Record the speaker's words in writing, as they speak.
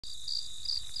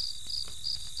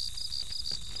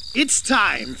It's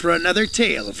time for another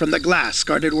tale from the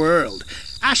glass-guarded world.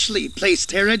 Ashley plays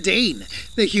Tara Dane,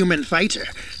 the human fighter.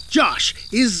 Josh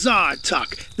is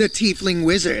Zartok, the tiefling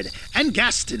wizard. And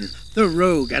Gaston, the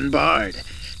rogue and bard.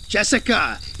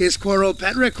 Jessica is Coral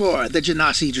Petricor, the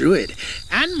Genasi druid.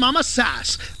 And Mama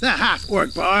Sass, the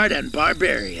half-orc bard and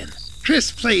barbarian.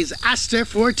 Chris plays Aster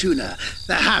Fortuna,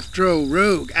 the half-drow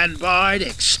rogue and bard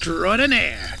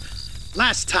extraordinaire.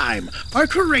 Last time, our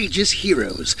courageous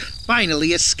heroes finally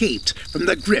escaped from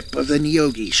the grip of the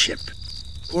Nyogi ship.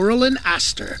 Coral and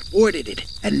Aster boarded it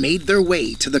and made their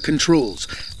way to the controls,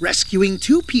 rescuing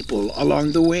 2 people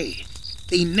along the way.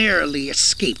 They narrowly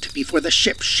escaped before the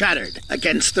ship shattered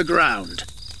against the ground.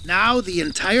 Now the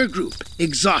entire group,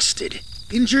 exhausted,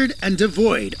 injured, and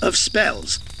devoid of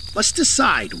spells, must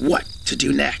decide what to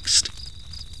do next.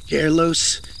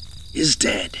 Gerlos is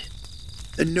dead.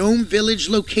 The Gnome Village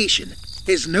location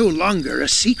is no longer a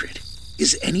secret.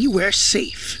 Is anywhere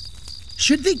safe?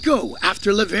 Should they go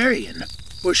after Laverian?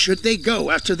 Or should they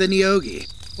go after the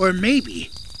Nyogi? Or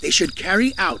maybe they should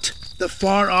carry out the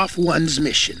far-off one's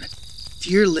mission?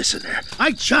 Dear listener,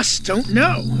 I just don't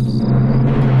know.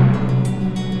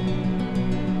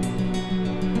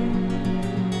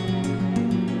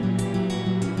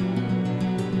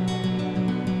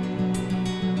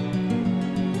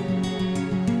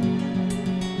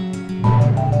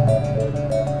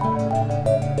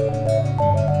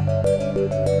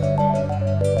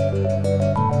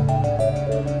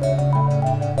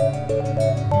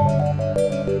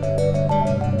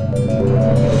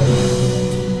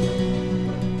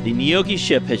 The Nyogi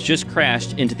ship has just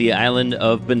crashed into the island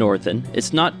of Benorthen.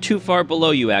 It's not too far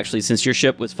below you, actually, since your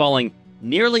ship was falling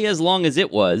nearly as long as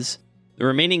it was. The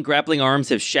remaining grappling arms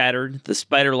have shattered, the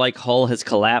spider-like hull has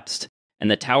collapsed, and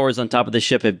the towers on top of the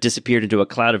ship have disappeared into a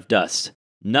cloud of dust.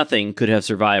 Nothing could have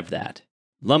survived that.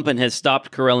 Lumpen has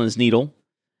stopped Corellin's needle.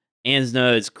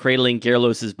 Ansna is cradling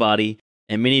Gerlos' body,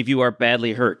 and many of you are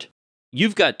badly hurt.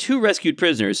 You've got 2 rescued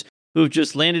prisoners who have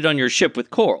just landed on your ship with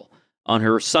Coral, on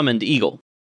her summoned eagle.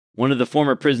 One of the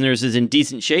former prisoners is in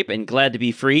decent shape and glad to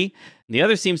be free, and the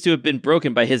other seems to have been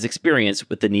broken by his experience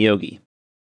with the Nyogi.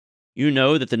 You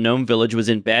know that the Gnome Village was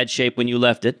in bad shape when you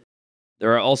left it.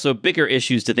 There are also bigger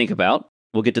issues to think about.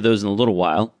 We'll get to those in a little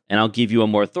while, and I'll give you a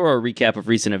more thorough recap of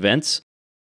recent events.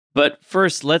 But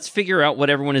first, let's figure out what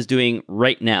everyone is doing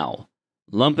right now.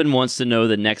 Lumpen wants to know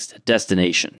the next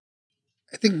destination.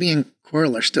 I think me and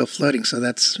Coral are still floating, so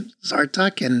that's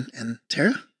Zartok and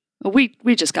Tara?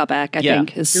 We just got back, I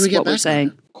think, is what we're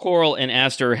saying. Coral and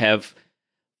Aster have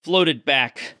floated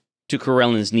back to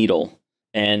Corellin's needle,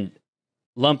 and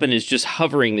Lumpen is just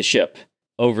hovering the ship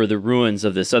over the ruins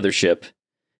of this other ship,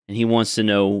 and he wants to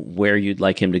know where you'd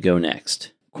like him to go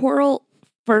next. Coral,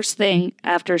 first thing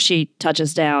after she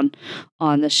touches down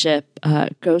on the ship,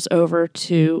 goes over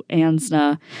to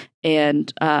Ansna,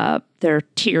 and there are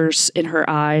tears in her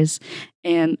eyes,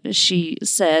 and she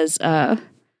says,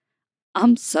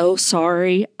 I'm so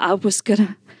sorry. I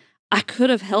could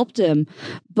have helped him,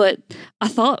 but I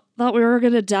thought we were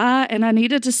going to die and I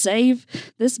needed to save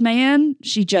this man.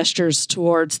 She gestures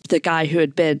towards the guy who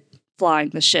had been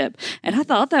flying the ship, and I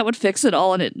thought that would fix it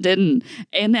all and it didn't.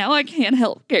 And now I can't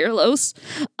help Gerlos.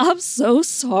 I'm so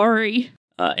sorry.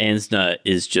 Ansna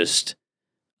is just,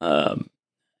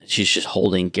 she's just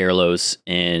holding Gerlos,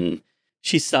 and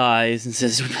she sighs and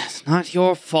says, "It's not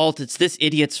your fault. It's this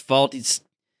idiot's fault. He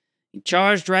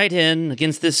charged right in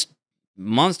against this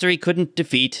monster he couldn't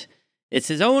defeat. It's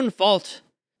his own fault.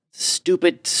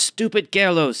 Stupid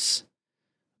Gerlos.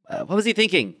 What was he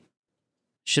thinking?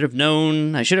 Should have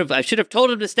known. I should have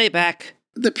told him to stay back."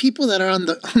 The people that are on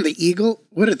the Eagle,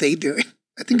 what are they doing?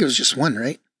 I think it was just one,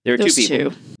 right? There are There's 2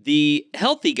 people. 2. The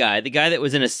healthy guy, the guy that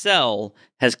was in a cell,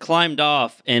 has climbed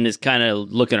off and is kind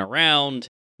of looking around,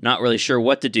 not really sure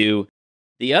what to do.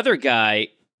 The other guy,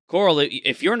 Coral,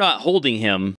 if you're not holding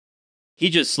him, he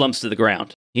just slumps to the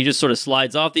ground. He just sort of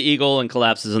slides off the Eagle and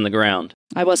collapses on the ground.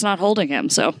 I was not holding him,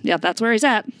 so yeah, that's where he's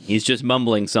at. He's just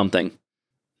mumbling something.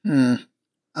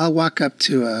 I'll walk up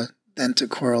to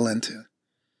Coral and to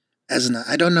Esna.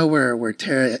 I don't know where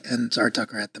Tara and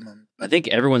Zartok are at the moment. I think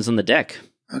everyone's on the deck.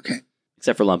 Okay.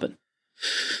 Except for Lumpen.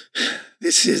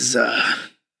 This is,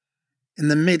 in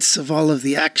the midst of all of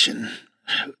the action,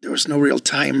 there was no real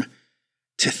time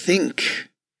to think.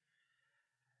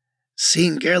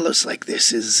 Seeing Gerlos like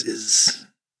this is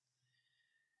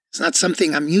it's not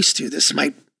something I'm used to. This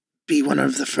might be one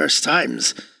of the first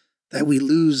times that we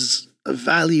lose a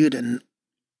valued and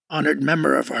honored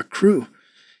member of our crew.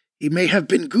 He may have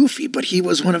been goofy, but he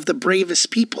was one of the bravest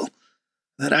people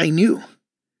that I knew.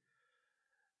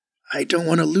 I don't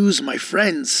want to lose my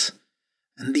friends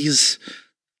and these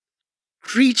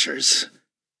creatures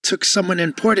took someone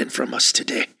important from us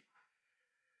today.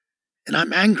 And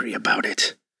I'm angry about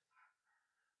it.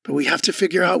 But we have to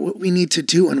figure out what we need to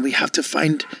do, and we have to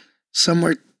find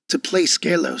somewhere to place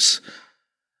Galos.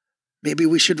 Maybe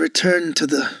we should return to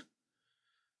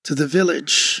the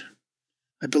village.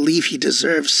 I believe he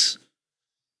deserves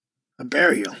a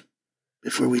burial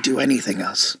before we do anything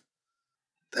else.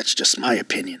 That's just my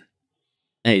opinion.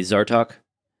 Hey, Zartok.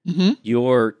 Mm-hmm.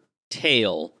 Your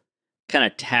tail kind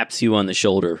of taps you on the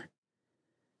shoulder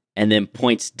and then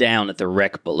points down at the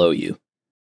wreck below you.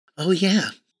 Oh, yeah.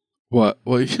 What?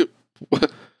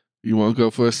 You want to go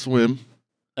for a swim?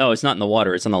 Oh, it's not in the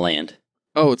water. It's on the land.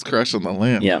 Oh, it's crashed on the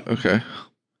land. Yeah. Okay.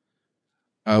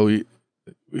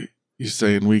 You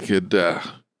saying we could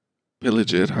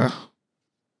pillage it, huh?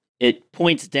 It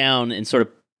points down and sort of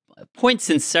points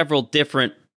in several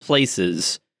different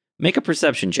places. Make a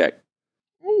perception check.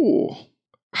 Oh,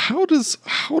 how does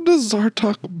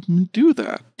Zartok do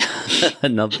that?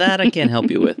 Now that I can't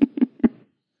help you with.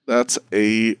 That's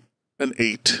an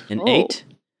 8. An Oh. 8?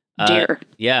 Dear.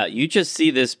 Yeah, you just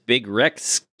see this big wreck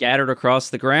scattered across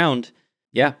the ground.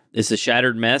 Yeah, it's a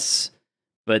shattered mess,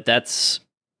 but that's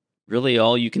really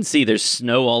all you can see. There's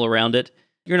snow all around it.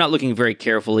 You're not looking very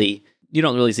carefully. You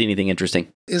don't really see anything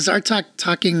interesting. Is Zartok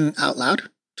talking out loud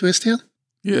to his tail?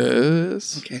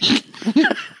 Yes. Okay.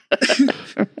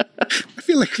 I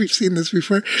feel like we've seen this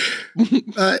before.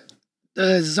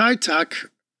 Zartok,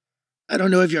 I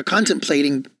don't know if you're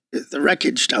contemplating the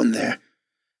wreckage down there.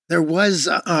 There was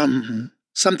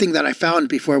something that I found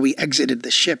before we exited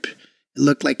the ship. It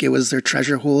looked like it was their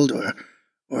treasure hold,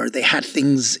 or they had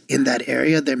things in that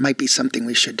area. There might be something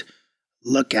we should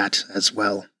look at as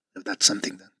well, if that's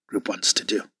something the group wants to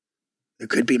do. There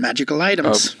could be magical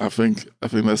items. I think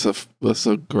that's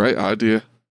a great idea.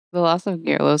 The loss of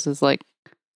Gyarados is like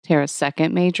Terra's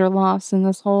second major loss in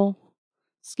this whole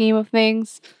scheme of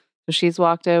things. So she's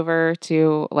walked over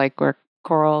to like where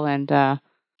Coral and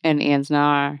Ansna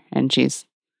are, and she's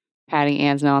patting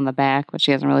Ansna on the back, but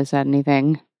she hasn't really said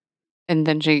anything. And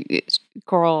then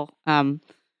Coral,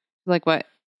 like, what?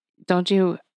 Don't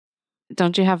you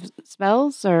have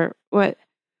spells, or what?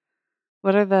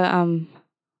 What are the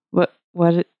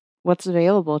what's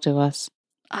available to us?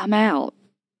 I'm out.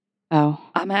 Oh,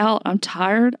 I'm out. I'm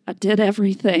tired. I did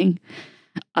everything.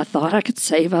 I thought I could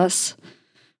save us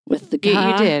with the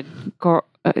guy. you did,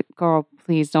 Coral.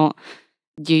 Please don't.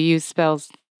 You use spells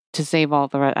to save all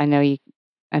the rest. I know you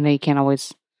can't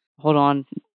always hold on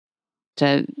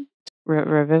to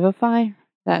revivify.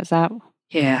 Is that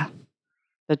Yeah.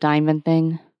 the diamond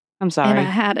thing? I'm sorry. And I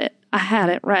had it. I had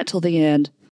it right till the end.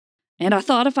 And I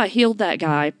thought if I healed that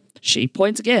guy, she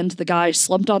points again to the guy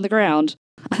slumped on the ground.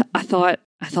 I thought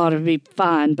it'd be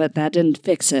fine, but that didn't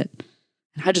fix it.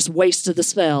 And I just wasted the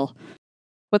spell.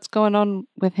 What's going on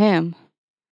with him?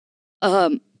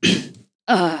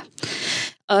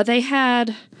 They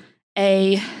had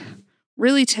a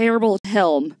really terrible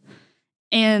helm,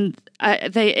 and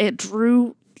it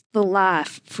drew the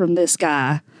life from this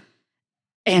guy,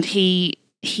 and he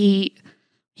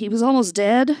was almost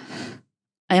dead.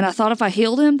 And I thought if I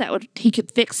healed him, he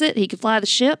could fix it. He could fly the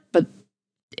ship, but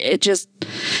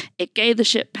it gave the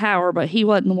ship power, but he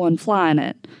wasn't the one flying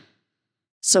it,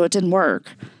 so it didn't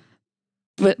work.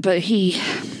 But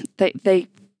they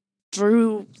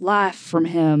drew life from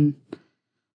him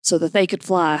so that they could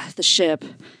fly the ship,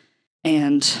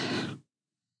 and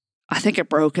I think it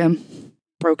broke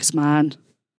his mind.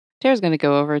 Tara's going to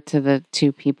go over to the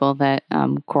two people that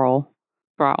Coral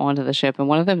brought onto the ship, and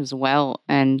one of them is Well,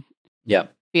 and Yeah.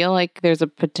 feel like there's a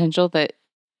potential that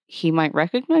he might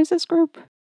recognize this group.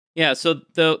 Yeah, so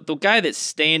the guy that's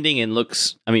standing and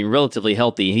looks, relatively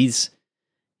healthy, he's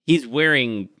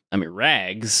wearing,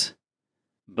 rags,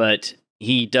 but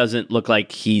he doesn't look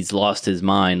like he's lost his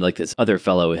mind like this other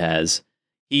fellow has.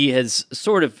 He has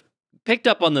sort of picked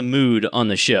up on the mood on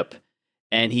the ship,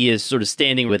 and he is sort of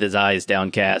standing with his eyes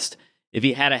downcast. If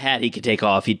he had a hat he could take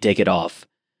off, he'd take it off.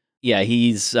 Yeah,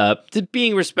 he's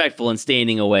being respectful and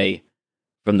standing away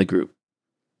from the group.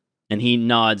 And he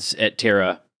nods at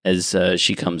Tara as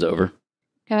she comes over.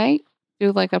 Can I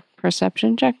do like a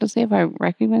perception check to see if I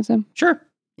recognize him? Sure.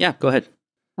 Yeah, go ahead.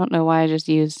 I don't know why I just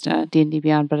used D&D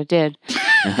Beyond, but I did.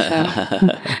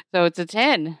 So it's a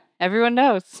 10. Everyone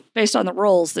knows. Based on the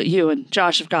rolls that you and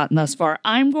Josh have gotten thus far,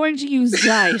 I'm going to use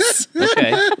dice.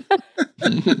 Okay.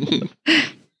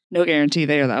 No guarantee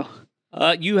there, though.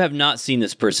 You have not seen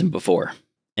this person before.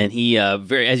 And he,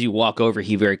 as you walk over,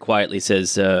 he very quietly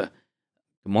says, good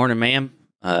morning, ma'am.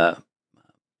 My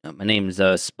name's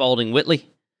Spalding Whitley.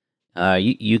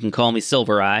 You can call me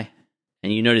Silver Eye.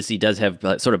 And you notice he does have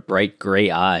sort of bright gray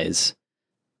eyes.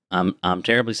 I'm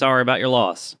terribly sorry about your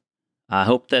loss. I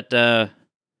hope that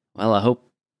I hope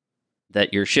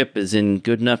that your ship is in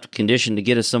good enough condition to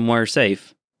get us somewhere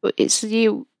safe.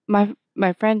 So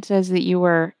my friend says that you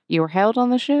were held on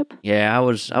the ship. Yeah, I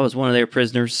was one of their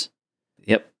prisoners.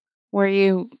 Yep. Were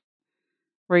you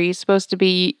supposed to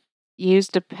be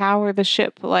used to power the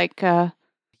ship like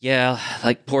Yeah,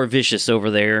 like poor Vicious over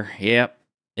there. Yep.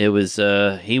 It was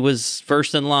he was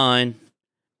first in line.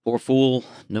 Poor fool.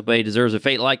 Nobody deserves a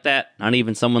fate like that, not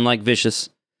even someone like Vicious.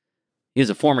 He was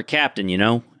a former captain, you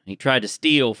know. He tried to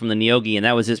steal from the Neogi, and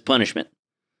that was his punishment.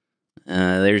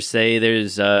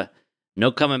 There's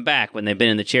no coming back when they've been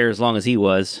in the chair as long as he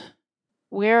was.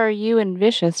 Where are you and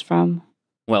Vicious from?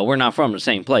 Well, we're not from the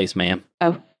same place, ma'am.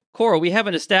 Oh. Cora, we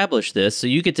haven't established this, so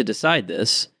you get to decide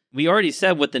this. We already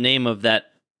said what the name of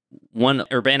that one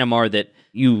Urbanimar that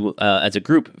you, as a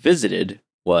group, visited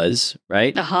was,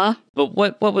 right? Uh-huh. But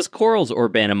what was Coral's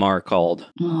Urbanimar called?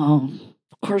 Oh,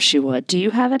 of course you would. Do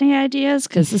you have any ideas?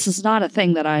 Because this is not a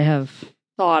thing that I have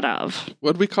thought of.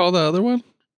 What'd we call the other one?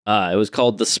 It was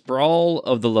called the Sprawl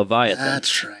of the Leviathan.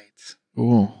 That's right.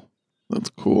 Oh, that's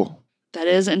cool. That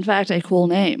is, in fact, a cool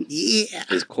name. Yeah.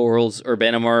 Is Coral's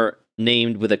Urbanimar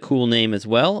named with a cool name as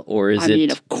well, or is I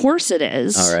mean, of course it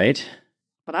is. All right.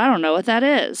 But I don't know what that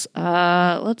is.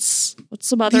 What's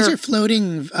some other... These are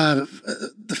floating, her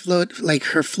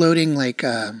floating,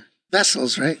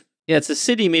 vessels, right? Yeah, it's a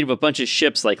city made of a bunch of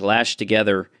ships, lashed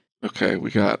together. Okay,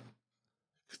 we got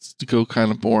to go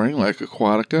kind of boring, like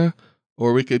Aquatica,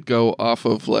 or we could go off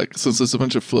of, since there's a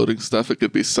bunch of floating stuff, it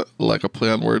could be like a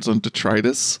play on words on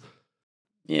detritus.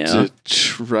 Yeah.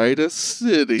 Detritus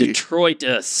City.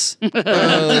 Detroitus.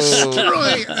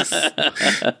 Destroy us.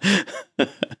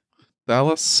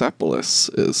 Thalassopolis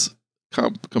is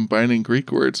combining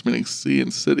Greek words meaning sea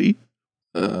and city.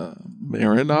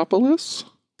 Marinopolis?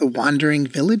 The Wandering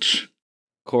Village?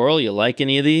 Coral, you like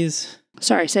any of these?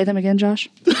 Sorry, say them again, Josh.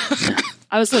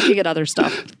 I was looking at other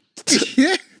stuff.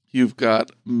 Yeah. You've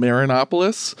got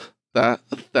Marinopolis,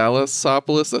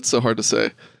 Thalassopolis, that's so hard to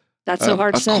say. That's so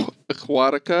hard to say.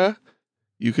 Aquatica,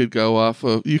 you could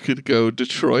go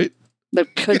Detroit. The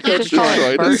could go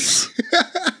Detroitus.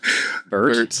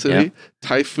 Bert City. Yeah.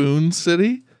 Typhoon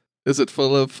City. Is it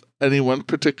full of any one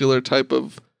particular type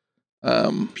of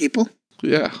People?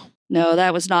 Yeah. No,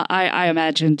 that was not. I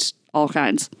imagined all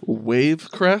kinds. Wave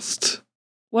Crest.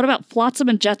 What about Flotsam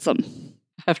and Jetsam?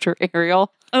 After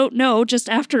Ariel? Oh, no, just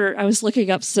after I was looking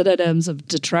up synonyms of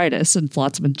detritus and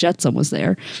Flotsam and Jetsam was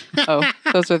there. Oh,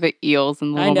 those are the eels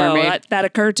in the I Little know, Mermaid. that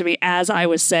occurred to me as I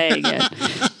was saying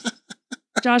it.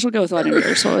 Josh, we'll go with one of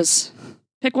yours. So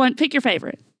pick your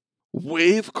favorite.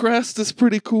 Wave Crest is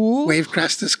pretty cool.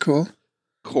 Wavecrest is cool.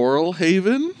 Coral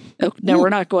Haven. Oh, no, we're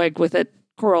not going with it.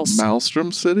 Corals.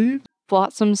 Maelstrom City.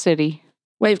 Flotsam City.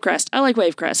 Wavecrest. I like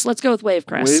Wavecrest. Let's go with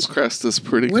Wavecrest. Wavecrest is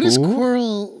pretty What cool.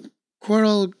 is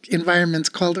coral environments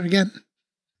called again?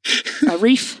 A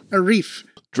reef. A reef.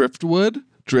 Driftwood.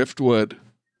 Driftwood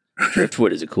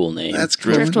is a cool name. That's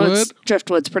cool.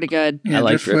 Driftwood's pretty good. Yeah, I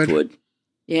like Driftwood.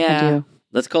 Yeah. I do.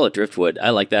 Let's call it Driftwood.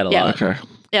 I like that a Yeah. lot. Okay.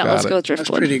 Yeah, Got let's it. go with That's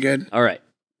Driftwood. pretty good. All right.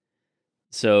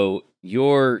 So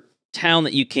your town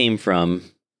that you came from,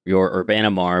 your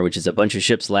Urbanimar, which is a bunch of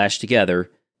ships lashed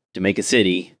together to make a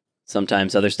city.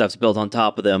 Sometimes other stuff's built on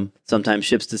top of them. Sometimes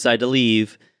ships decide to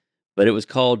leave. But it was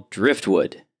called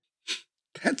Driftwood.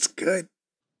 That's good.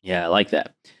 Yeah, I like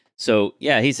that. So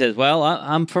yeah, he says, "Well,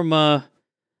 I'm from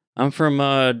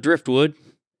Driftwood,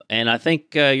 and I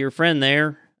think your friend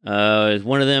there is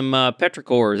one of them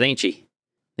petrichors, ain't she?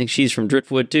 I think she's from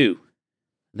Driftwood too.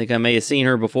 I think I may have seen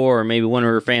her before, or maybe one of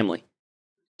her family."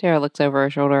 Tara looks over her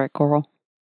shoulder at Coral.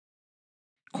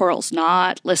 Coral's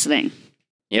not listening.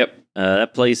 Yep,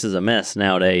 that place is a mess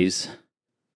nowadays.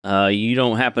 You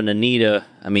don't happen to need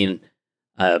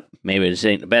maybe this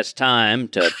ain't the best time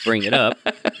to bring it up.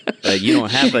 You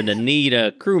don't happen to need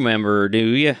a crew member, do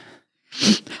you?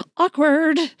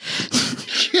 Awkward.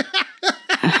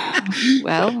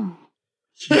 Well,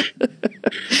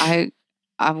 I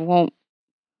won't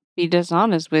be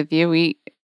dishonest with you.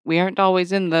 We aren't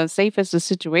always in the safest of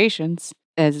situations,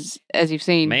 as you've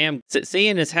seen. Ma'am,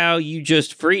 seeing as how you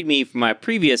just freed me from my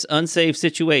previous unsafe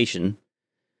situation,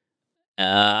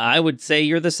 I would say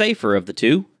you're the safer of the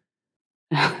two.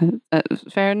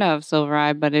 Fair enough, Silver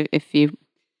Eye. But if you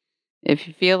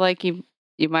feel like you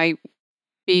might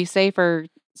be safer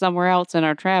somewhere else in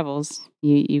our travels,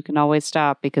 you can always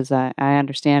stop, because I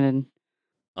understand. And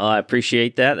I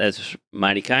appreciate that. That's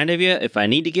mighty kind of you. If I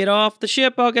need to get off the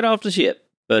ship, I'll get off the ship.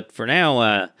 But for now,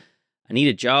 I need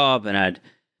a job, and I'd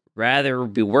rather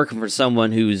be working for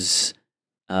someone who's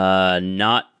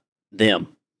not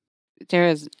them.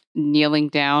 Tara's kneeling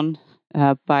down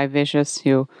by Vicious,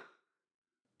 who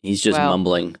He's just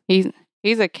mumbling.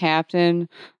 He's a captain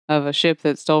of a ship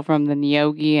that stole from the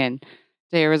Nyogi, and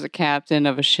Tara's a captain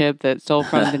of a ship that stole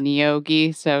from the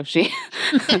Nyogi. So she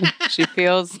she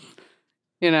feels,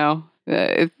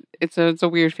 it's a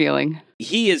weird feeling.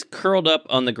 He is curled up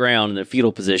on the ground in a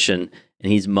fetal position,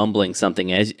 and he's mumbling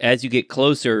something. As you get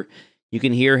closer, you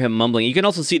can hear him mumbling. You can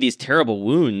also see these terrible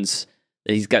wounds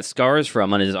that he's got scars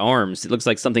from on his arms. It looks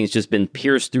like something's just been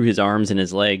pierced through his arms and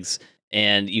his legs.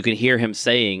 And you can hear him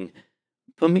saying,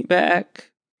 "Put me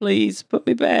back. Please, put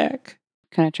me back."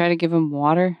 Can I try to give him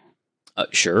water?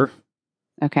 Sure.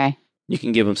 Okay. You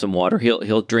can give him some water.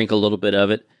 He'll drink a little bit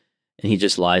of it, and he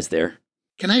just lies there.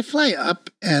 Can I fly up?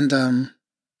 And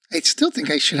I still think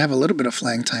I should have a little bit of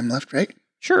flying time left, right?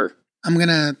 Sure. I'm going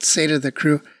to say to the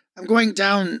crew, I'm going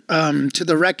down to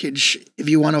the wreckage. If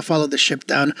you want to follow the ship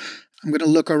down, I'm going to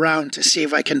look around to see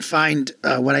if I can find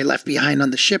what I left behind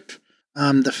on the ship.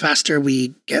 The faster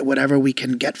we get whatever we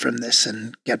can get from this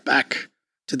and get back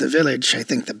to the village, I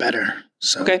think the better.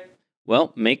 So Okay.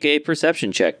 Well, make a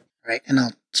perception check. Right, and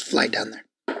I'll fly down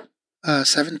there.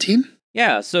 17?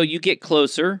 Yeah, so you get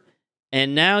closer,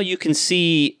 and now you can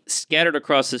see scattered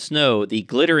across the snow the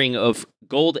glittering of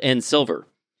gold and silver,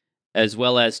 as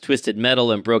well as twisted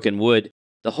metal and broken wood.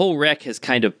 The whole wreck has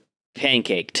kind of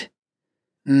pancaked.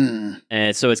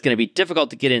 And so it's going to be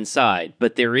difficult to get inside,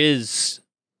 but there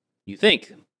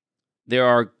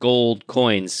are gold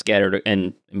coins scattered,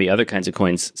 and maybe other kinds of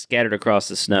coins scattered across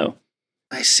the snow.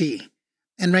 I see.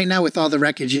 And right now with all the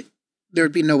wreckage, there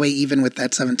would be no way even with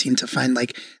that 17 to find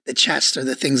like the chest or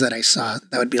the things that I saw.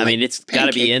 That would be it's got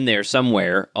to be in there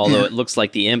somewhere, although it looks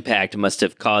like the impact must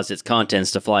have caused its contents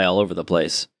to fly all over the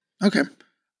place. Okay.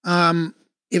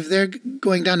 If they're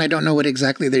going down, I don't know what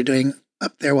exactly they're doing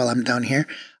up there while I'm down here.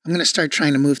 I'm going to start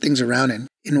trying to move things around and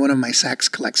in one of my sacks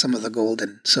collect some of the gold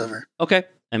and silver. Okay.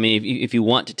 I mean, if you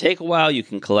want to take a while, you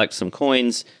can collect some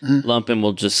coins. Lumpin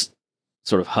will just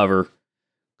sort of hover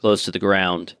close to the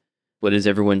ground. What is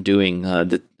everyone doing?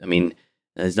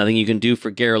 There's nothing you can do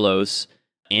for Gerlos.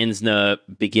 Ansna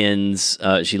begins,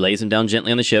 she lays him down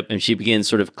gently on the ship, and she begins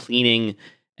sort of cleaning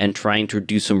and trying to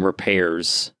do some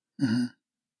repairs.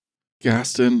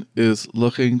 Gaston is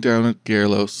looking down at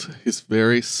Gerlos. He's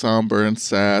very somber and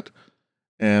sad,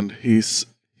 and he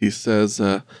says,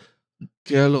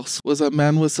 Gerlos was a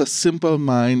man with a simple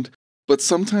mind, but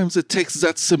sometimes it takes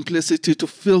that simplicity to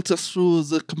filter through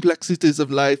the complexities of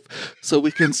life so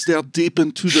we can stare deep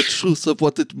into the truth of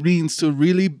what it means to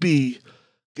really be.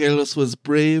 Gerlos was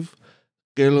brave.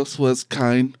 Gerlos was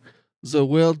kind. The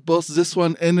world, both this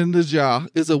one and in the jar,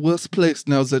 is a worse place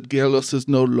now that Gerlos is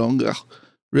no longer.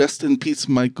 Rest in peace,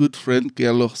 my good friend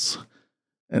Gerlos.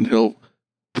 And he'll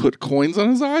put coins on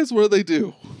his eyes. What do they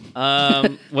do?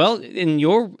 Well, in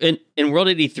World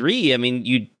 83, I mean,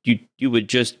 you would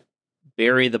just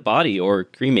bury the body or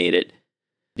cremate it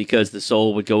because the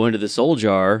soul would go into the soul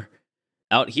jar.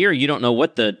 Out here, you don't know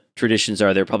what the traditions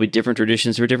are. There are probably different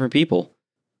traditions for different people.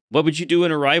 What would you do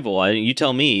in Arrival? You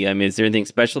tell me. I mean, is there anything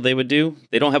special they would do?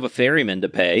 They don't have a ferryman to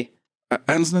pay.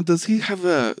 Ansna, does he have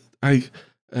a...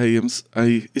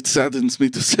 it saddens me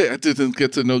to say I didn't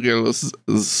get to know Gerlos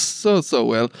so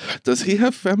well. Does he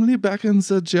have family back in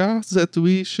the jar that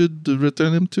we should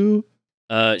return him to?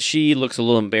 She looks a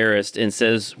little embarrassed and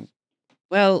says,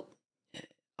 well,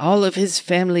 all of his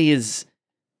family is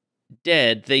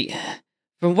dead.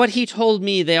 From what he told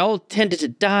me, they all tended to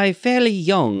die fairly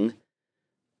young.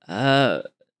 In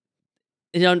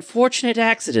unfortunate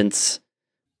accidents.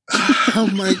 Oh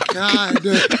my God.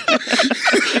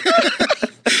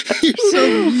 You're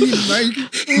so mean, Mike.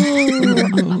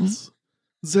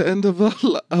 The end of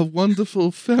a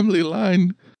wonderful family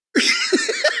line.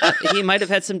 He might have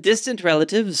had some distant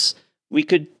relatives. We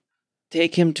could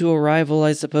take him to Arrival,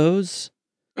 I suppose.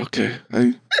 Okay,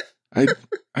 I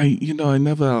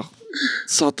never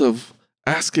thought of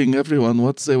asking everyone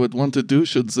what they would want to do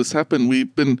should this happen.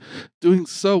 We've been doing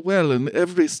so well in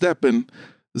every step, and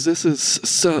this is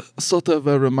sort of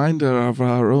a reminder of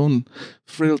our own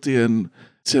frailty and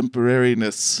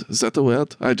temporariness. Is that a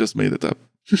word? I just made it up.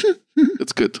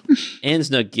 It's good.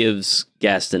 Ansna gives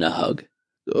Gaston a hug.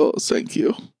 Oh, thank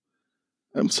you.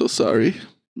 I'm so sorry.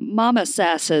 Mama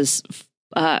Sass is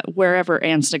wherever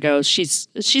Ansna goes, she's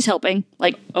helping,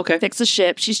 fix the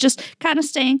ship. She's just kind of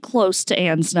staying close to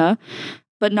Ansna,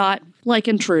 but not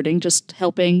intruding, just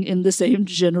helping in the same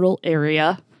general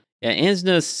area. Yeah,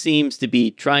 Ansna seems to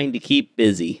be trying to keep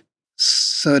busy.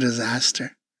 So does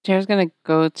Aster. Tara's gonna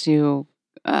go to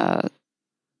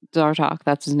Zartok,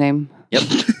 that's his name. Yep.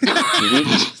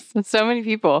 So many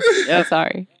people. Yeah.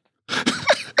 Sorry.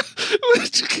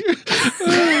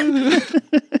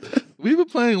 We've been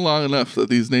playing long enough that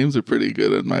these names are pretty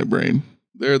good in my brain.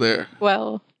 They're there.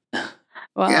 Well,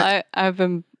 Yeah. I've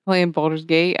been playing Baldur's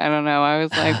Gate. I don't know. I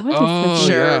was like, what is Oh, this?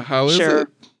 Sure, yeah. How is sure. it?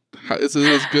 How, is it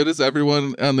as good as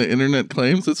everyone on the internet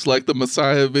claims? It's like the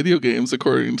messiah of video games,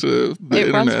 according to the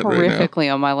It runs internet right now.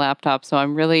 horrifically on my laptop, so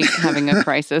I'm really having a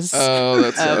crisis Oh,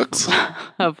 that sucks.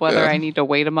 of whether Yeah. I need to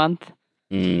wait a month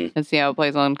Mm. and see how it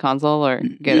plays on console or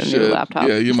You get a new should. laptop.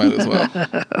 Yeah, you might as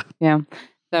well. Yeah.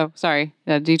 So sorry,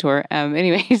 detour.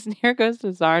 Anyways, here goes to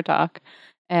Zartok,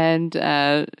 and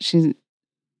she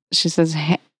says,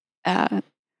 hey,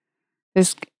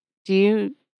 "This, do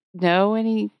you know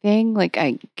anything like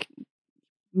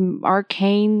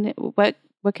arcane? What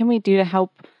can we do to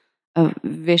help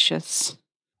Vicious?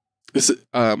 Is it,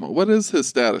 what is his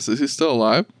status? Is he still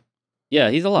alive? Yeah,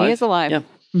 he's alive. He is alive. Yeah.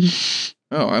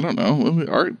 Oh, I don't know.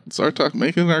 Zartok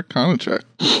making an Arcana check.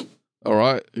 All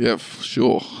right. Yeah,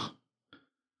 sure.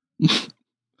 I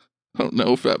don't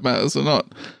know if that matters or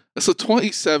not. So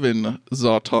 27,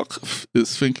 Zartok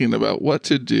is thinking about what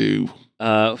to do.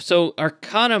 So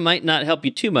Arcana might not help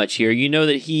you too much here. You know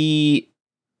that he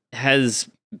has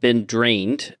been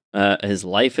drained. His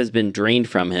life has been drained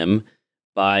from him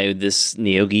by this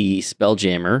Neogi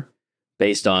Spelljammer,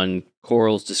 based on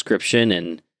Coral's description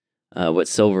and what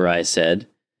Silver Eye said.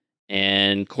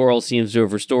 And Coral seems to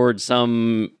have restored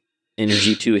some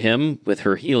energy to him with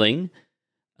her healing.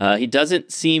 He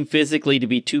doesn't seem physically to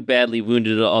be too badly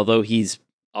wounded, although he's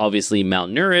obviously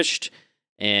malnourished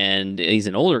and he's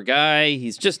an older guy.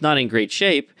 He's just not in great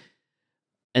shape.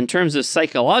 In terms of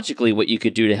psychologically what you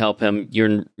could do to help him,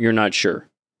 you're not sure.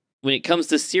 When it comes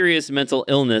to serious mental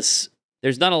illness,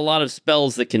 there's not a lot of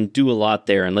spells that can do a lot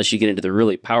there unless you get into the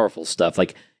really powerful stuff.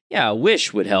 Like, yeah, a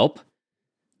wish would help.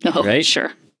 Oh, Right?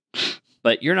 sure.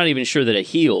 But you're not even sure that a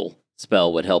heal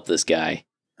spell would help this guy.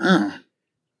 Oh.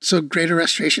 So greater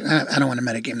restoration. I don't want to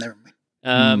metagame. Never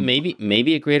mind.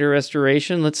 Maybe a greater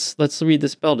restoration. Let's read the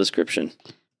spell description.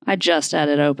 I just had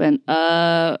it open.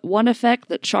 One effect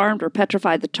that charmed or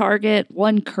petrified the target.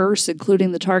 One curse,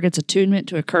 including the target's attunement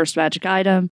to a cursed magic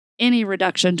item. Any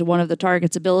reduction to one of the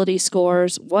target's ability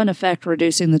scores. One effect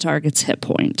reducing the target's hit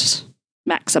points.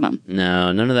 Maximum.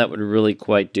 No, none of that would really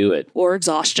quite do it. Or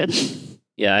exhaustion.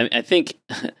 Yeah, I think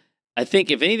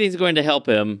if anything's going to help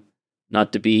him,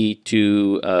 not to be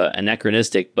too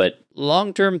anachronistic, but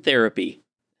long-term therapy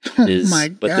is my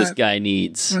what this God. guy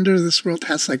needs. I wonder if this world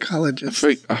has psychologists.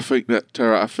 I think that,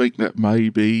 Tara, I think that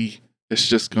maybe it's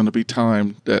just going to be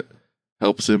time that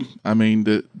helps him. I mean,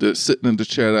 the sitting in the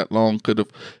chair that long could have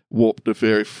warped the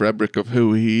very fabric of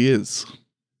who he is.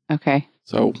 Okay.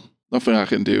 So nothing I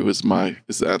can do is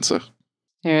the answer.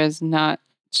 Tara's not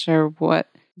sure what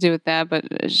to do with that,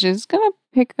 but she's gonna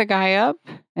pick the guy up,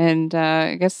 and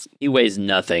I guess He weighs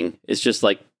nothing. It's just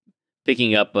like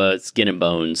picking up skin and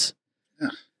bones.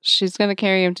 she's gonna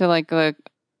carry him to like the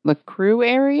crew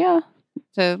area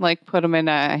to like put him in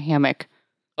a hammock,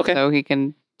 Okay. so he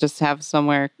can just have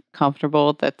somewhere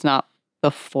comfortable that's not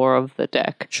the floor of the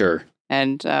deck. Sure.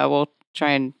 And we'll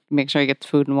try and make sure he gets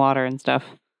food and water and stuff,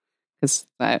 because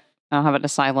I don't have an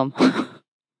asylum.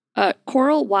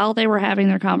 Coral, while they were having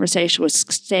their conversation, was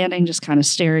standing just kind of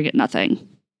staring at nothing.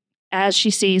 As she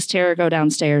sees Tara go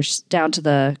downstairs, down to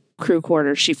the crew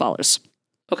quarters, she follows.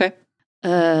 Okay.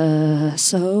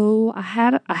 So I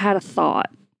had a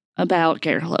thought about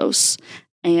Garlos,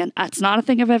 and it's not a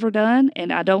thing I've ever done,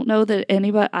 and I don't know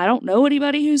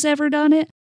anybody who's ever done it,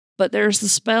 but there's the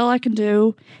spell I can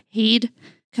do. He'd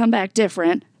come back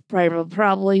different,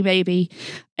 probably, maybe,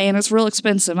 and it's real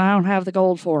expensive. I don't have the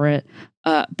gold for it.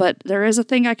 But there is a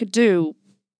thing I could do,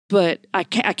 but I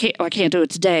can't do it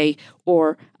today,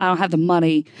 or I don't have the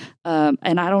money,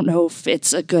 and I don't know if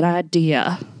it's a good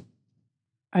idea.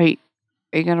 Are you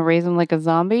gonna raise him like a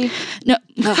zombie? No,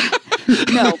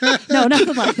 no,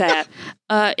 nothing like that.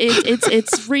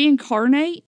 It's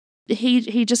reincarnate.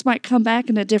 He just might come back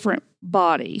in a different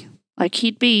body. Like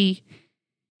he'd be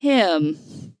him,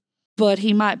 but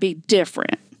he might be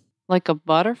different. Like a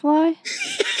butterfly?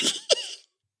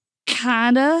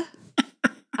 Kinda.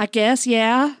 I guess,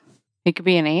 yeah. He could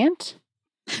be an ant?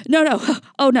 No.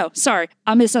 Oh, no. Sorry.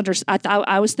 I misunderstood.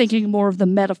 I was thinking more of the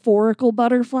metaphorical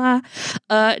butterfly.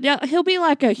 No, he'll be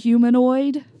like a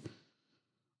humanoid,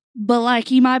 but like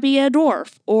he might be a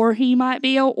dwarf, or he might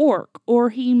be a orc, or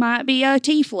he might be a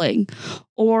tiefling,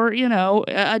 or,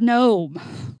 a gnome.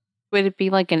 Would it be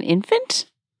like an infant?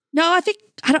 No,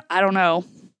 I don't know.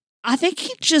 I think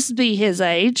he'd just be his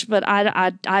age, but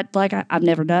I've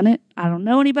never done it. I don't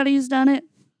know anybody who's done it.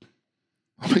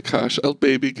 Oh my gosh, El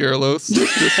Baby Gyarados.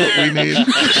 That's just what we need.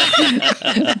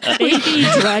 Baby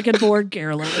Dragonborn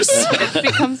Gyarados. It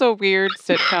becomes a weird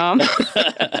sitcom.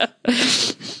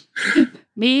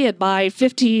 Me and my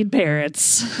 15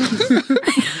 parents.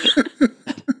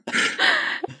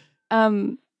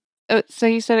 So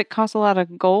you said it costs a lot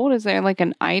of gold. Is there like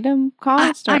an item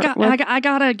cost? I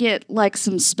gotta get like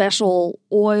some special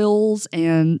oils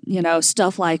and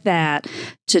stuff like that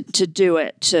to do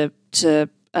it to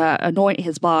anoint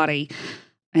his body,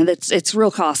 and it's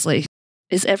real costly.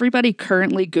 Is everybody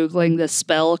currently Googling this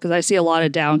spell? Because I see a lot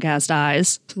of downcast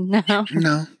eyes. No,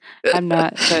 I'm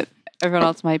not, but everyone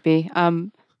else might be.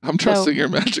 I'm trusting your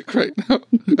magic right now.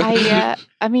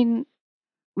 I mean,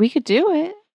 we could do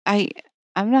it.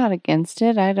 I'm not against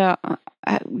it.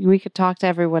 We could talk to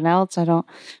everyone else. When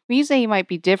you say he might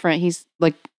be different, he's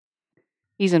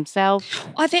himself.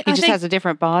 He just has a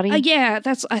different body. Yeah,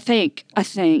 I think.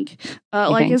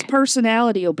 His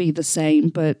personality will be the same,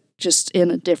 but just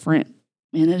in a different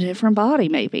body,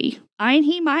 maybe.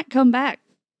 He might come back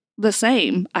the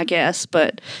same, I guess,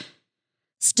 but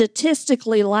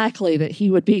statistically likely that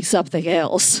he would be something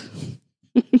else.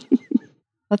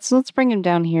 Let's bring him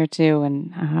down here too,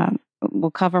 and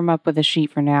we'll cover him up with a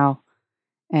sheet for now,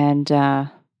 and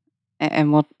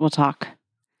we'll talk.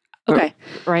 Okay.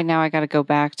 But right now, I got to go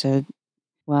back to.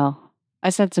 Well,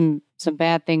 I said some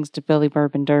bad things to Billy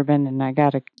Bourbon Durbin, and I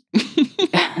gotta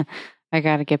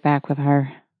get back with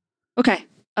her. Okay.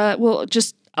 Well,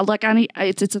 just I need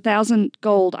it's 1,000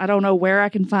 gold. I don't know where I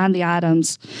can find the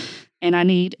items, and I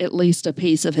need at least a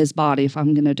piece of his body if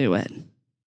I'm going to do it.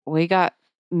 We got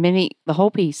the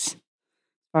whole piece, as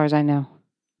far as I know.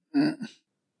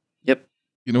 Yep.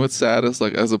 You know what's sad is,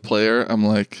 like, as a player, I'm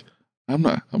like,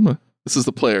 this is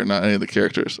the player, not any of the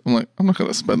characters. I'm like, I'm not going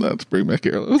to spend that to bring back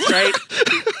Gyarados. Right.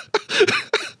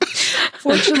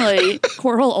 Fortunately,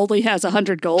 Coral only has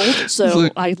 100 gold, so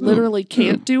I literally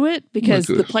can't do it because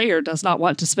the player does not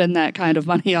want to spend that kind of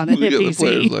money on an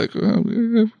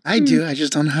NPC. I do, I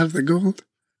just don't have the gold.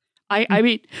 I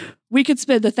mean, we could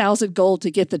spend 1,000 gold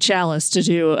to get the chalice to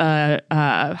do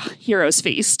a Hero's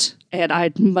Feast, and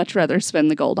I'd much rather spend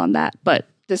the gold on that. But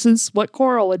this is what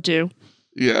Coral would do.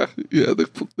 Yeah.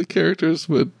 The characters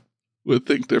would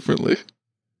think differently.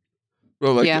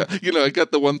 Well, like, I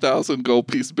got the 1,000 gold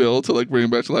piece bill to, like, bring him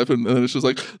back to life, and then it's just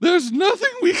like, there's nothing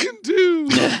we can do.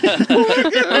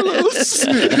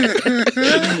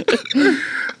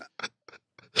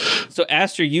 So,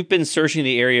 Aster, you've been searching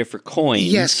the area for coins.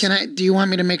 Yes, do you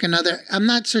want me to make another? I'm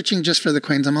not searching just for the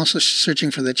coins. I'm also searching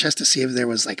for the chest to see if there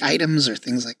was, like, items or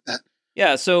things like that.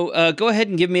 Yeah, so go ahead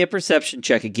and give me a perception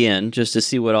check again, just to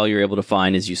see what all you're able to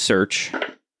find as you search.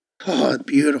 Oh,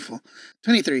 beautiful.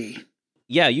 23.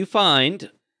 Yeah, you find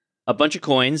a bunch of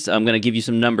coins. I'm going to give you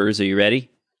some numbers. Are you ready?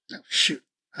 Oh, shoot.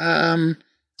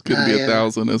 It's going to be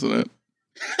 1,000, isn't it?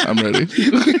 I'm ready.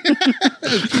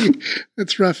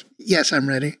 That's rough. Yes, I'm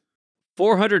ready.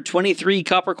 423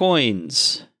 copper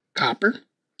coins. Copper?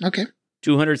 Okay.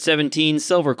 217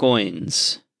 silver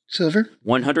coins. Silver?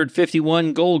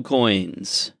 151 gold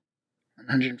coins.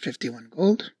 151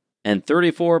 gold. And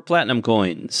 34 platinum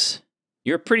coins.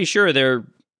 You're pretty sure there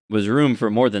was room for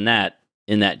more than that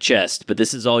in that chest, but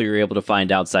this is all you're able to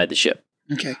find outside the ship.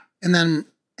 Okay. And then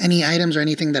any items or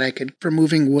anything that I could, for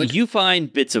moving wood? You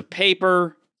find bits of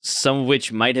paper, some of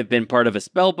which might have been part of a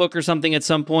spell book or something at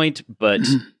some point, but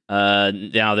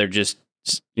now they're just,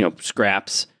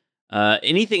 scraps.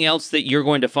 Anything else that you're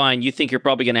going to find, you think you're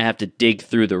probably going to have to dig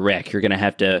through the wreck. You're going to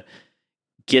have to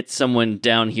get someone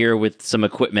down here with some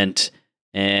equipment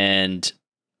and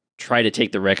try to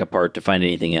take the wreck apart to find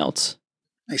anything else.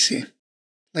 I see.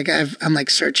 Like I'm like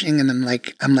searching, and then I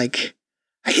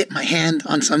hit my hand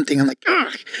on something. I'm like,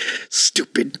 ugh,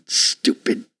 stupid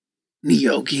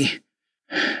Nyogi.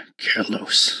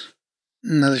 Carlos.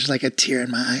 And there's like a tear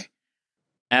in my eye.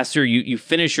 Aster, you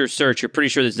finish your search. You're pretty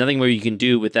sure there's nothing more you can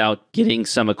do without getting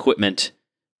some equipment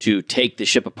to take the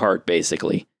ship apart,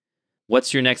 basically.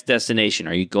 What's your next destination?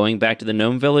 Are you going back to the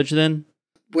gnome village then?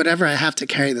 Whatever I have to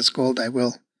carry this gold, I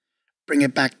will bring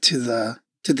it back to the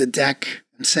deck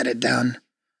and set it down.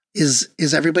 Is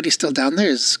everybody still down there?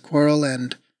 Is Coral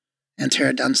and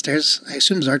Tara downstairs? I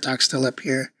assume Zartok's still up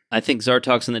here. I think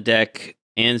Zartok's on the deck.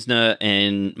 Ansna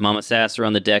and Mama Sass are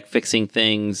on the deck fixing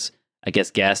things. I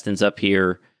guess Gaston's up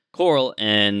here. Coral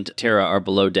and Tara are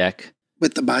below deck.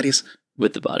 With the bodies?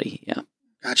 With the body, yeah.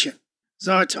 Gotcha.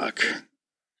 Zartok,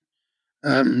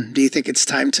 do you think it's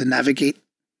time to navigate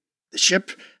the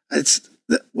ship?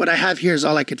 What I have here is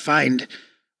all I could find.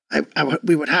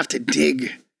 We would have to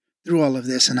dig through all of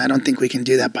this, and I don't think we can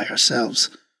do that by ourselves.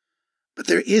 But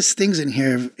there is things in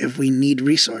here if we need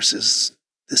resources.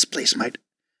 This place might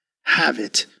have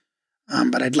it.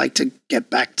 But I'd like to get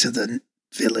back to the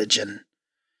village and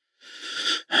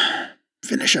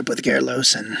finish up with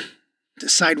Gerlos and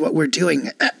decide what we're doing.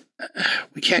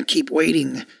 We can't keep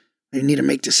waiting. We need to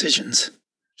make decisions.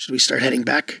 Should we start heading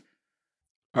back?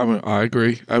 I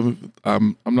agree.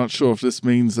 I'm not sure if this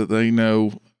means that they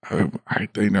know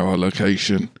our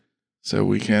location, so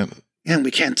we can't. Yeah,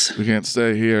 we can't. We can't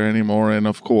stay here anymore. And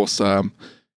of course, the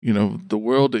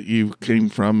world that you came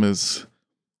from is,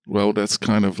 well, that's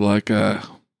kind of like a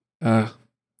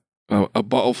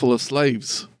bottle full of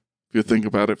slaves, if you think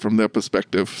about it from their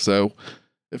perspective. So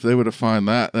if they were to find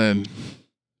that, then,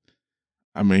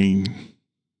 I mean,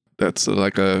 that's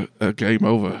like a game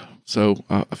over. So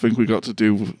I think we got to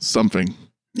do something.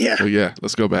 Yeah. So yeah,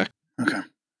 let's go back. Okay.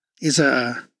 Is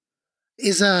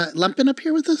Lumpin up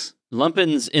here with us?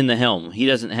 Lumpin's in the helm. He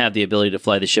doesn't have the ability to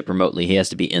fly the ship remotely. He has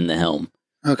to be in the helm.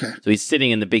 Okay. So he's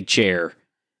sitting in the big chair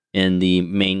in the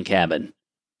main cabin.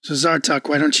 So Zartok,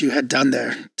 why don't you head down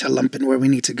there, tell Lumpin where we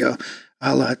need to go.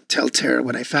 I'll tell Tara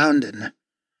what I found and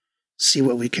see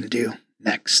what we can do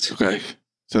next. Okay.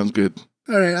 Sounds good.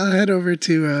 All right, I'll head over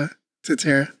to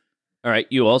Tara. All right,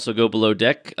 you also go below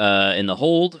deck in the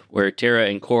hold where Tara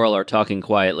and Coral are talking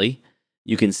quietly.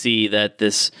 You can see that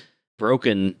this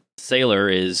broken sailor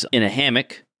is in a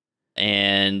hammock,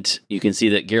 and you can see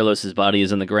that Gerlos' body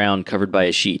is on the ground covered by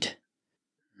a sheet.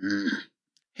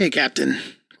 Hey, Captain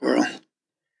Coral.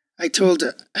 I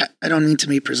don't mean to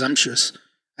be presumptuous.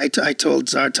 I told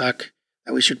Zartok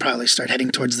that we should probably start heading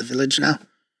towards the village now,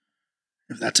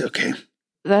 if that's okay.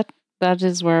 That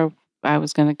is where I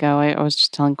was going to go. I was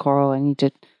just telling Coral I need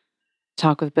to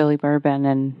talk with Billy Bourbon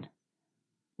and,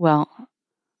 well,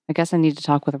 I guess I need to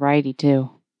talk with Righty too.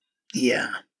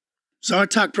 Yeah.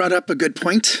 Zartok brought up a good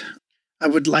point. I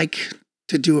would like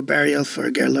to do a burial for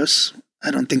Gerlos.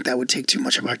 I don't think that would take too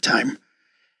much of our time.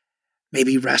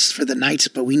 Maybe rest for the night,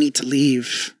 but we need to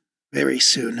leave very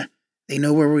soon. They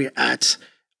know where we're at.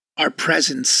 Our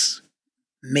presence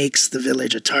makes the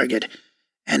village a target,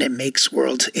 and it makes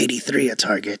World 83 a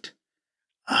target.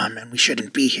 And we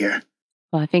shouldn't be here.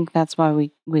 Well, I think that's why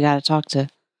we got to talk to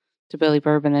Billy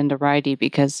Bourbon and to Righty,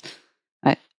 because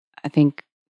I think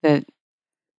that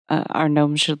our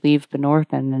gnomes should leave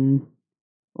Benorthen, and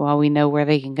while we know where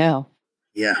they can go.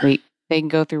 Yeah. They can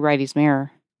go through Righty's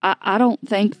mirror. I don't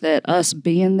think that us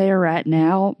being there right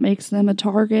now makes them a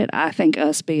target. I think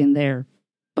us being there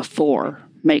before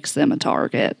makes them a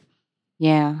target.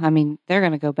 Yeah, I mean, they're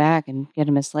going to go back and get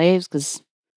them as slaves because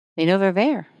they know they're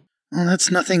there. Well, that's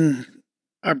nothing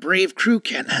our brave crew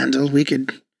can't handle.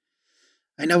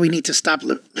 I know we need to stop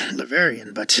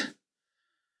Laverian, but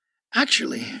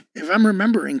actually, if I'm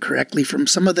remembering correctly from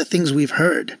some of the things we've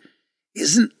heard,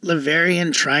 isn't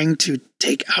Laverian trying to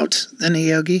take out the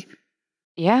Neogi?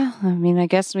 Yeah, I mean, I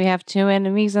guess we have two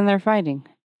enemies and they're fighting.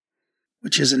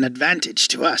 Which is an advantage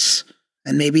to us.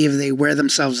 And maybe if they wear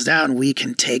themselves down, we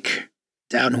can take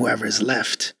down whoever's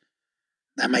left.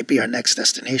 That might be our next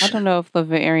destination. I don't know if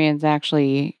Laverian's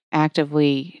actually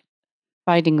actively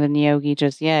fighting the Neogi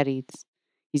just yet.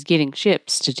 He's getting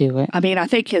ships to do it. I mean, I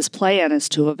think his plan is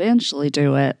to eventually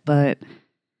do it, but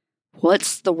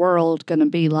what's the world going to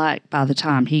be like by the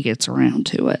time he gets around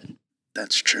to it?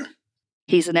 That's true.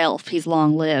 He's an elf. He's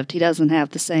long-lived. He doesn't have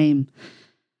the same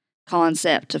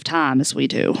concept of time as we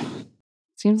do.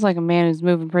 Seems like a man who's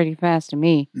moving pretty fast to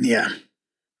me. Yeah.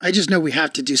 I just know we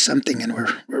have to do something, and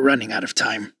we're running out of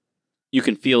time. You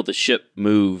can feel the ship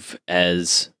move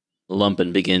as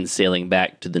Lumpin begins sailing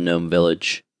back to the gnome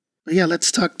village. But yeah,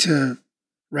 let's talk to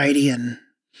Righty and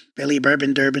Billy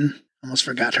Bourbon Durbin. Almost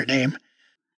forgot her name.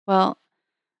 Well,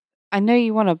 I know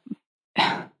you want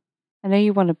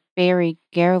to bury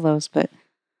Gerlos, but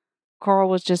Coral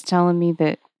was just telling me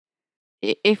that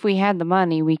if we had the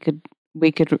money, we could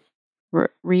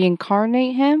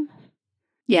reincarnate him.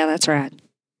 Yeah, that's right.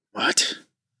 What?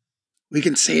 We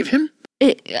can save him?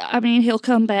 He'll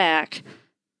come back.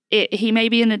 He may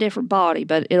be in a different body,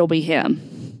 but it'll be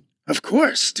him. Of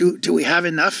course. Do we have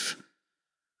enough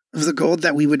of the gold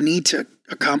that we would need to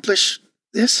accomplish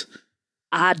this?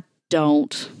 I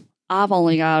don't. I've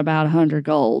only got about 100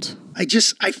 gold.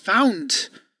 I found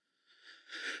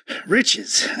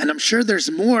riches, and I'm sure there's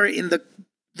more in the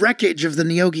wreckage of the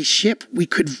Neogi ship. We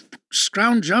could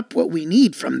scrounge up what we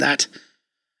need from that.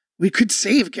 We could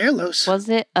save Gerlos. Was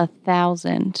it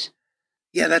 1,000?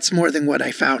 Yeah, that's more than what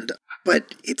I found.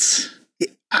 But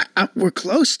we're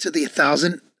close to the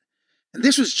 1,000. And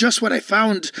this was just what I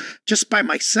found just by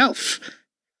myself.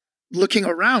 Looking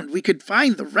around, we could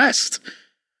find the rest.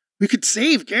 We could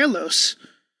save Gerlos.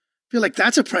 I feel like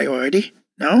that's a priority,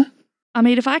 no? I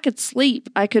mean, if I could sleep,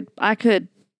 I could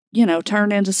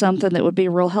turn into something that would be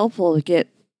real helpful to get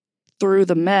through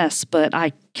the mess, but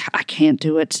I can't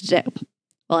do it today.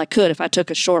 Well, I could if I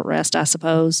took a short rest, I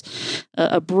suppose.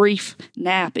 A brief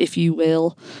nap, if you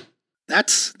will.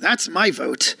 That's my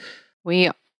vote. We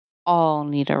all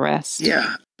need a rest.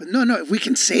 Yeah, but no, if we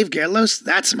can save Gerlos,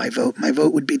 that's my vote. My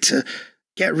vote would be to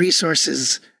get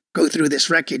resources, go through this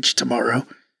wreckage tomorrow,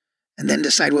 and then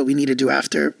decide what we need to do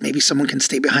after. Maybe someone can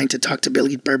stay behind to talk to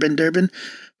Billy Bourbon Durbin.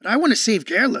 But I want to save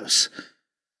Gerlos.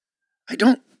 I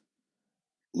don't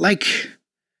like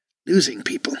losing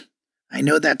people. I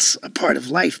know that's a part of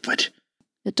life, but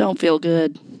It don't feel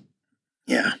good.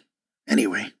 yeah.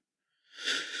 Anyway,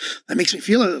 that makes me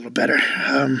feel a little better.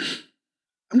 I'm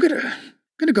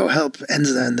gonna go help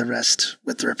Enza and the rest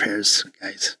with the repairs,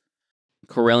 guys.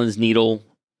 Corellin's needle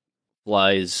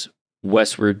flies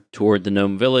westward toward the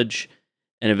gnome village,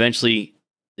 and eventually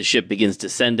the ship begins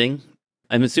descending.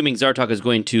 I'm assuming Zartok is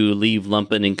going to leave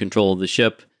Lumpen in control of the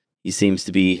ship. He seems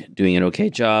to be doing an okay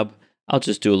job. I'll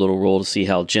just do a little roll to see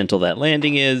how gentle that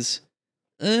landing is.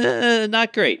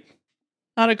 Not great.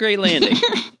 Not a great landing.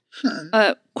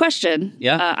 Question.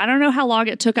 Yeah? I don't know how long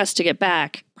it took us to get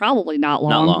back. Probably not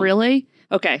long. Really?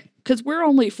 Okay. Because we're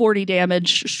only 40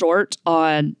 damage short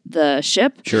on the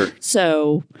ship. Sure.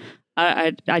 So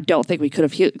I don't think we could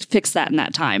have fixed that in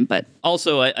that time. But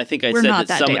also, I think I we're said not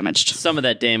that that damaged. some of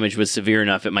that damage was severe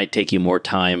enough it might take you more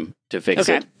time to fix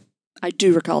it. I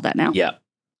do recall that now. Yeah.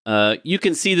 You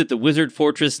can see that the wizard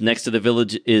fortress next to the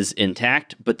village is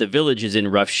intact, but the village is in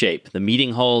rough shape. The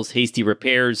meeting hall's hasty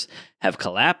repairs have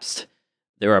collapsed.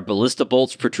 There are ballista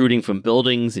bolts protruding from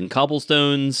buildings and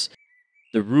cobblestones.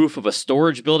 The roof of a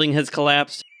storage building has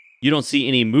collapsed. You don't see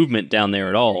any movement down there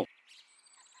at all.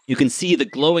 You can see the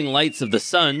glowing lights of the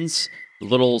suns. The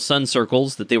little sun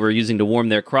circles that they were using to warm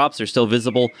their crops are still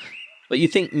visible, but you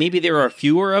think maybe there are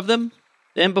fewer of them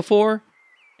than before?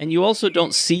 And you also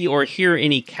don't see or hear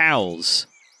any cows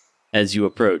as you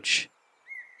approach.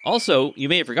 Also, you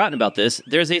may have forgotten about this,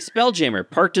 there's a Spelljammer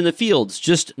parked in the fields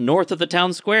just north of the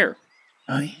town square.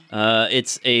 Oh, yeah.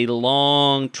 It's a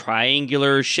long,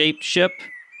 triangular-shaped ship.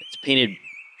 It's painted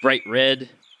bright red.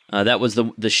 That was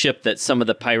the ship that some of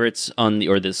the pirates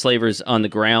or the slavers on the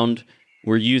ground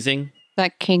were using.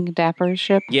 That King Dapper's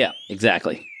ship? Yeah,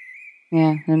 exactly.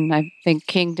 Yeah, and I think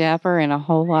King Dapper and a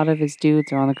whole lot of his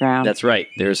dudes are on the ground. That's right.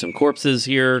 There are some corpses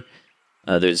here.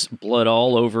 There's blood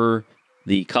all over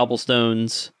the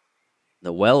cobblestones.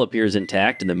 The well appears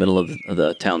intact in the middle of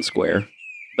the town square.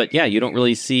 But yeah, you don't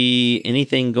really see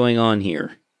anything going on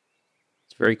here.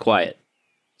 It's very quiet.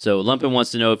 So Lumpen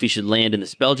wants to know if he should land in the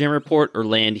Spelljammer port or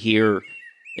land here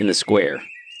in the square.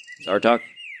 Zartok?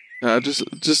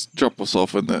 Just drop us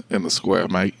off in the square,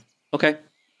 mate. Okay.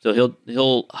 So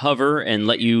he'll hover and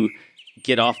let you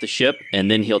get off the ship, and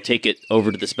then he'll take it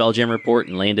over to the Spelljammer port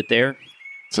and land it there.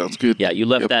 Sounds good. Yeah, you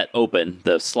left that open.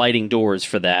 The sliding doors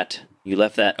for that, you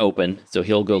left that open, so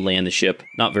he'll go land the ship.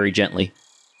 Not very gently,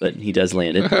 but he does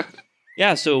land it.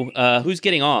 Yeah, so who's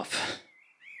getting off?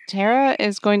 Tara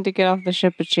is going to get off the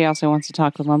ship, but she also wants to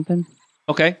talk with Lumpen.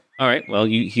 Okay, all right. Well,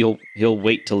 he'll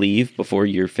wait to leave before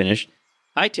you're finished.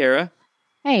 Hi, Tara.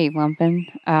 Hey, Lumpen.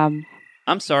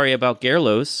 I'm sorry about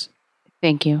Gerlos.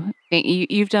 Thank you.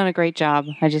 You've done a great job.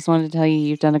 I just wanted to tell you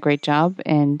you've done a great job,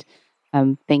 and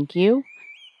thank you.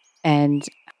 And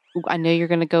I know you're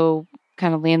going to go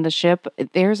kind of land the ship.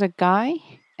 There's a guy.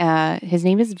 His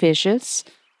name is Vicious.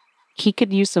 He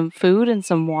could use some food and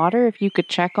some water. If you could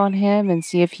check on him and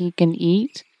see if he can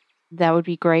eat, that would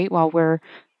be great while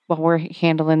we're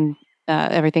handling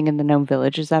everything in the gnome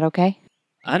village. Is that okay?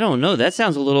 I don't know. That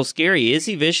sounds a little scary. Is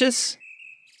he vicious?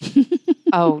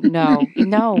 Oh, no.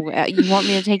 No. You want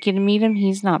me to take you to meet him?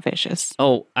 He's not vicious.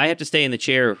 Oh, I have to stay in the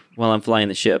chair while I'm flying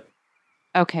the ship.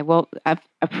 Okay, well,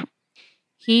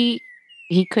 he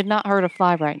could not hurt a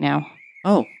fly right now.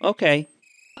 Oh, okay.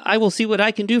 I will see what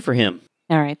I can do for him.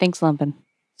 All right, thanks, Lumpen.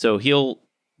 So he'll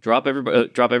drop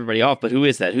everybody off, but who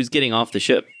is that? Who's getting off the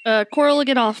ship? Coral will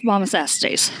get off. Mama Sass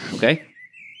stays. Okay.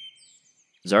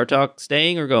 Zartok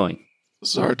staying or going?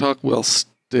 Zartok will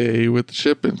stay with the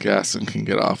ship, and Gaston can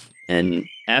get off. And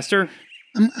Aster?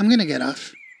 I'm gonna get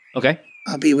off. Okay.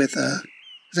 I'll be with because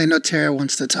I know Tara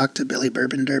wants to talk to Billy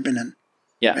Bourbon Durbin and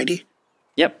Yeah. Ready?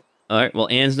 Yep. All right. Well,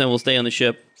 Ansna will stay on the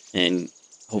ship and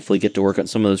hopefully get to work on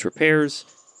some of those repairs.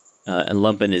 And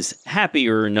Lumpen is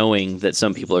happier knowing that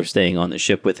some people are staying on the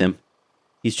ship with him.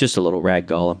 He's just a little rag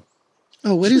golem.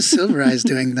 Oh, what is Silver Eyes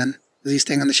doing then? Is he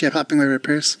staying on the ship helping with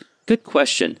repairs? Good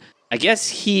question. I guess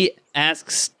he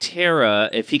asks Tara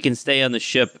if he can stay on the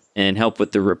ship and help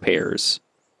with the repairs.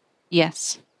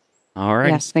 Yes. All right.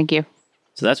 Yes, thank you.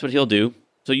 So that's what he'll do.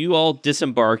 So you all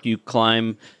disembark. You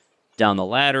climb down the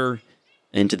ladder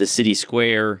into the city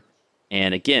square,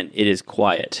 and again, it is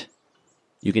quiet.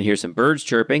 You can hear some birds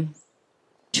chirping.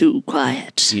 Too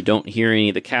quiet. You don't hear any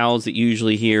of the cows that you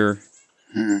usually hear.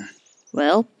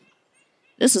 Well,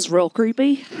 this is real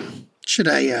creepy. Should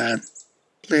I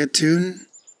play a tune?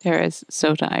 Tara's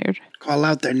so tired. Call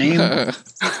out their name?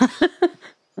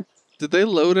 Did they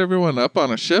load everyone up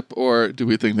on a ship, or do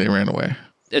we think they ran away?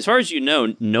 As far as you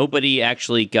know, nobody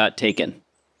actually got taken.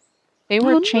 They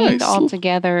were chained nice. all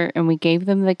together, and we gave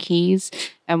them the keys,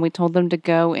 and we told them to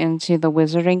go into the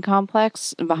wizarding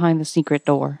complex behind the secret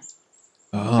door.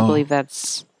 I believe that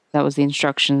was the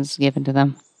instructions given to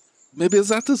them. Maybe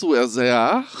that is where they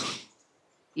are.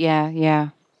 Yeah,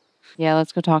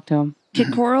 let's go talk to them.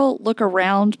 Can Coral look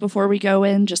around before we go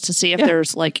in just to see if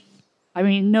there's like, I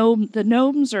mean, the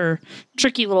gnomes are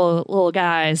tricky little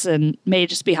guys and may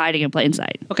just be hiding in plain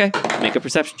sight. Okay, make a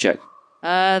perception check.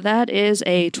 That is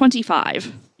a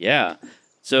 25. Yeah.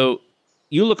 So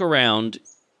you look around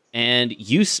and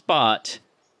you spot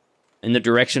in the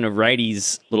direction of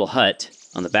Righty's little hut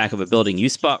on the back of a building, you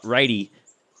spot Righty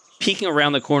peeking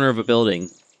around the corner of a building,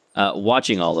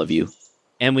 watching all of you.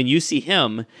 And when you see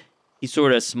him, he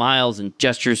sort of smiles and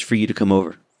gestures for you to come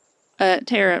over.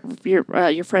 Tara,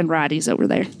 your friend Righty's over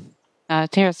there.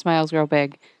 Tara smiles real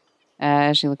big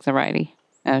as she looks at Righty.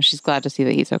 She's glad to see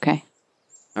that he's okay.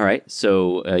 All right,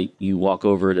 so you walk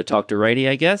over to talk to Righty,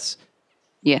 I guess?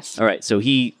 Yes. All right, so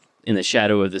he, in the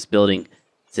shadow of this building,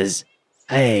 says,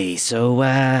 "Hey, so,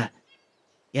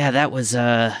 yeah, that was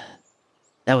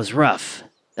rough.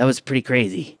 That was pretty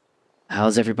crazy.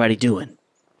 How's everybody doing?"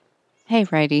 Hey,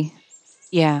 Righty.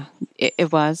 Yeah,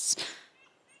 it was.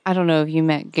 I don't know if you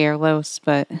met Garlos,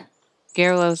 but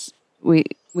Garlos, we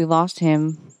lost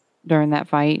him during that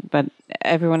fight, but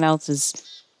everyone else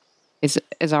is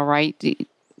all right.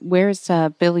 Where's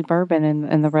Billy Bourbon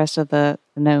and the rest of the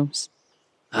gnomes?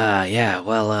 Yeah,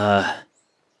 well,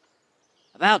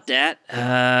 about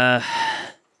that,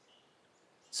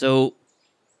 so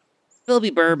Billy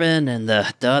Bourbon and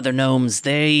the other gnomes,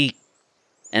 and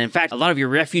in fact, a lot of your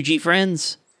refugee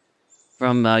friends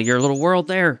from your little world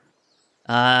there,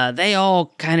 they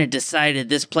all kind of decided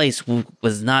this place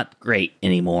was not great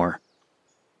anymore.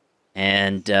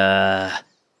 And,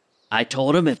 I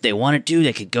told them if they wanted to,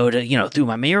 they could go to, through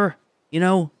my mirror,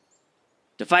 to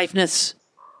Fifeness.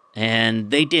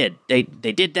 And they did. They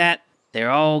did that.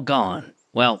 They're all gone.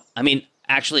 Well, I mean,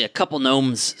 actually, a couple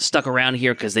gnomes stuck around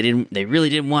here because they really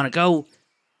didn't want to go.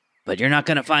 But you're not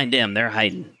going to find them. They're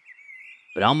hiding.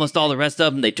 But almost all the rest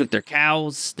of them, they took their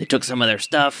cows, they took some of their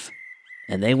stuff,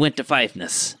 and they went to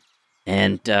Fifeness.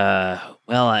 And,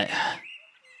 well, I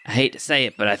hate to say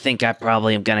it, but I think I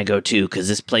probably am going to go too, because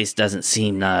this place doesn't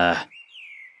seem,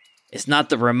 it's not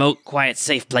the remote, quiet,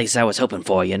 safe place I was hoping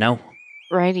for,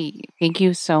 Righty, thank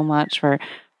you so much for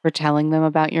telling them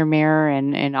about your mirror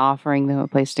and offering them a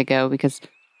place to go, because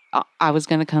I was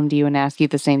going to come to you and ask you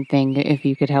the same thing if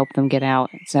you could help them get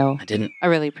out. So I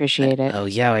really appreciate it. Oh,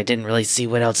 yeah, I didn't really see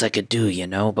what else I could do,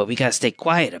 but we got to stay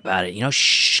quiet about it,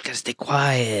 shh, got to stay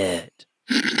quiet.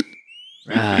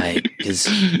 Right, because...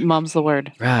 Mom's the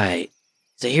word. Right.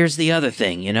 So here's the other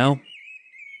thing,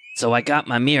 So I got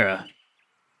my mirror,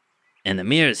 and the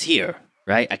mirror's here,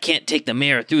 right? I can't take the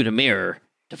mirror through the mirror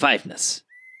to Fifeness.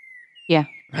 Yeah.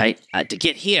 Right? To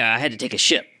get here, I had to take a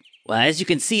ship. Well, as you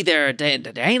can see, there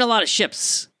ain't a lot of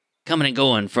ships coming and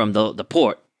going from the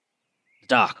port, the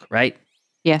dock, right?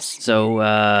 Yes. So,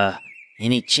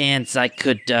 any chance I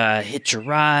could hitch a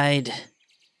ride?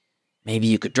 Maybe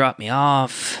you could drop me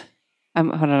off.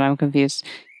 Hold on, I'm confused.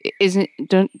 Do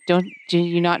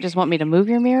you not just want me to move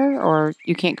your mirror, or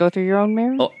you can't go through your own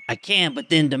mirror? Oh, I can, but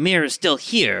then the mirror is still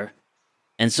here,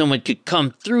 and someone could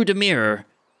come through the mirror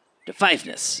to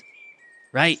Fifeness,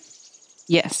 right?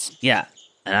 Yes. Yeah,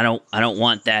 and I don't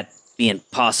want that being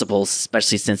possible,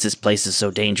 especially since this place is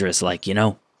so dangerous,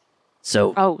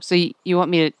 So. Oh, so you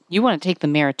want to take the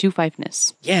mirror to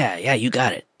Fifeness? Yeah, you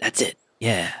got it. That's it.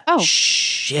 Yeah. Oh.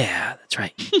 Shh. Yeah, that's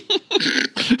right.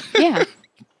 Yeah.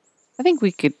 I think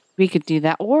we could do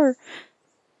that. Or,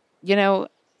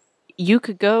 you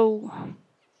could go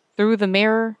through the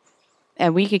mirror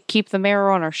and we could keep the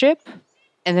mirror on our ship.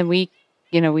 And then we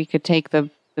could take the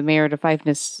mirror to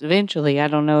Fifeness eventually. I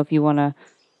don't know if you want to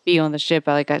be on the ship.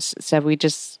 Like I said, we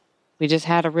just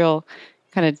had a real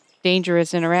kind of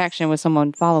dangerous interaction with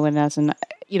someone following us. And,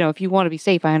 if you want to be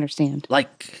safe, I understand.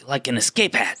 Like an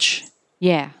escape hatch.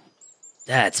 Yeah.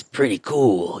 That's pretty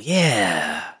cool.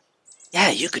 Yeah. Yeah,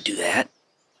 you could do that.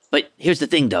 But here's the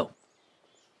thing, though.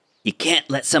 You can't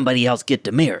let somebody else get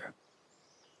the mirror.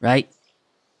 Right?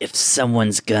 If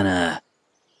someone's gonna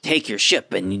take your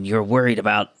ship and you're worried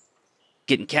about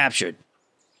getting captured,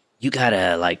 you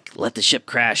gotta, let the ship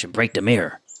crash and break the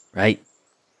mirror, right?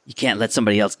 You can't let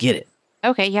somebody else get it.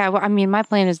 Okay, yeah. Well, I mean, my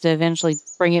plan is to eventually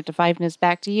bring it to Fiveness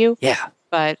back to you. Yeah.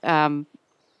 But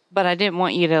I didn't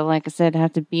want you to, like I said,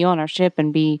 have to be on our ship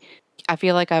and be. I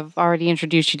feel like I've already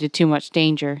introduced you to too much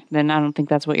danger. Then I don't think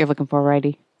that's what you're looking for,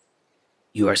 righty?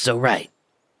 You are so right.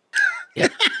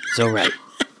 Yep, so right.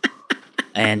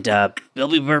 And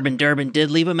Bilby Bourbon Durbin did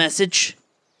leave a message.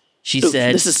 She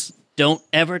said, don't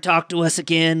ever talk to us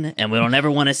again, and we don't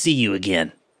ever want to see you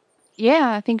again.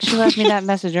 Yeah, I think she left me that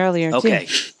message earlier, Okay,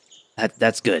 too.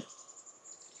 that's good.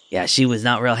 Yeah, she was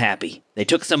not real happy. They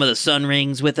took some of the sun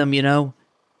rings with them,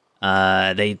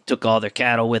 They took all their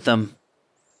cattle with them.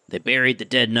 They buried the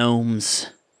dead gnomes.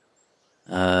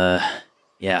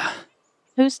 Yeah.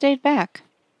 Who stayed back?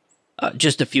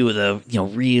 Just a few of the,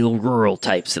 real rural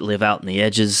types that live out in the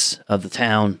edges of the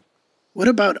town. What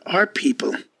about our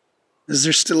people? Is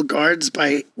there still guards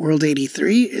by World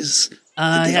 83? Did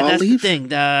they all that's leave? the thing.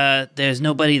 There's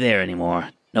nobody there anymore.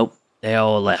 Nope, they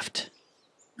all left.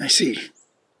 I see.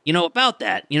 About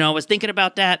that. I was thinking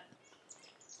about that.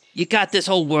 You got this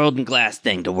whole world and glass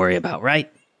thing to worry about,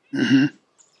 right? Mm-hmm.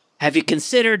 Have you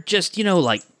considered just,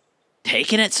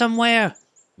 taking it somewhere?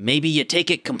 Maybe you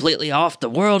take it completely off the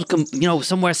world,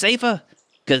 somewhere safer?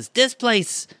 Because this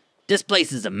place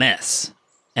is a mess.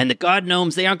 And the god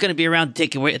gnomes, they aren't going to be around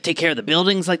to take care of the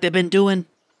buildings like they've been doing.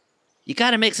 You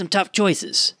got to make some tough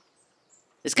choices.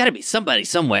 There's got to be somebody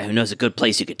somewhere who knows a good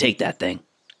place you could take that thing.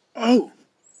 Oh,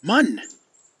 Mun.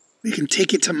 We can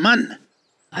take it to Mun.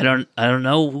 I don't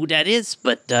know who that is,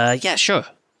 but yeah, sure.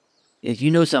 If you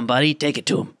know somebody, take it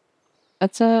to him.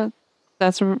 That's a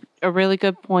really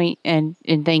good point, and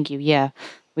thank you. Yeah,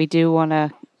 we do want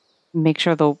to make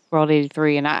sure the World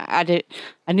 83, and I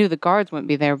knew the guards wouldn't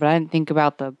be there, but I didn't think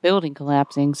about the building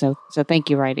collapsing. So thank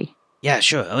you, Righty. Yeah,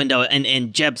 sure.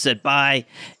 And Jeb said bye,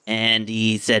 and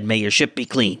he said, "May your ship be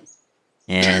clean."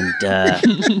 And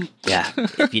yeah,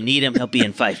 if you need him, he'll be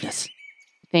in Fiveness.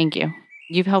 Thank you.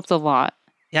 You've helped a lot.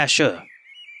 Yeah, sure.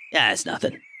 Yeah, it's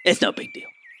nothing. It's no big deal.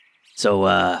 So,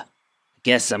 I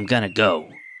guess I'm gonna go.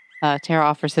 Tara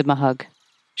offers him a hug.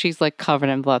 She's covered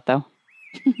in blood, though.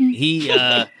 He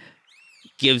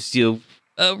gives you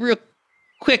a real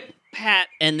quick pat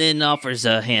and then offers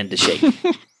a hand to shake.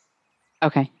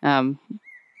 Okay.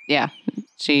 Yeah.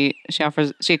 She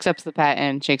accepts the pat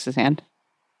and shakes his hand.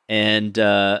 And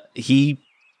he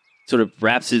sort of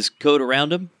wraps his coat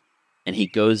around him, and he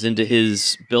goes into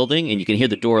his building, and you can hear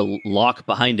the door lock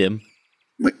behind him.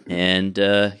 And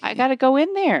I gotta go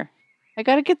in there. I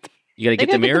gotta get. You gotta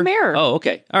get the mirror. Oh,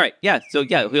 okay. All right. Yeah. So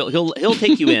yeah, he'll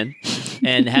take you in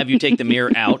and have you take the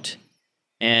mirror out,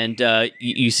 and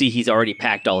you see he's already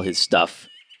packed all his stuff,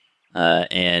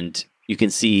 and you can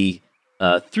see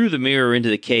through the mirror into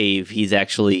the cave. He's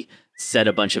actually set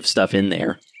a bunch of stuff in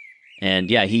there, and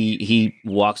yeah, he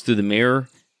walks through the mirror,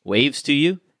 waves to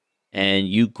you, and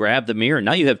you grab the mirror.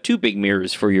 Now you have two big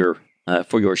mirrors for your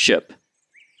ship.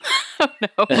 Oh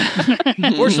no!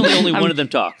 Fortunately, only one of them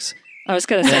talks. I was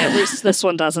going to say, at least this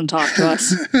one doesn't talk to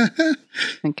us.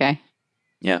 Okay.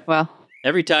 Yeah. Well,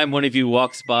 every time one of you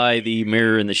walks by the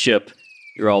mirror in the ship,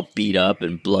 you're all beat up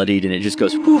and bloodied, and it just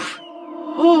goes, whew.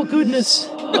 Oh, goodness.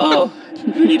 Oh,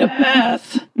 you need a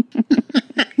bath.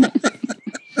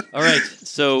 All right.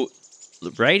 So,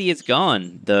 Righty is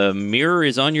gone. The mirror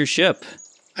is on your ship.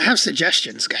 I have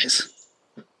suggestions, guys.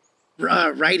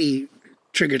 Righty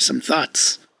triggered some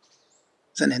thoughts.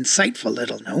 It's an insightful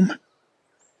little gnome.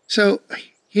 So,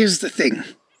 here's the thing.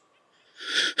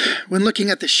 When looking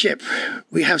at the ship,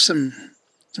 we have some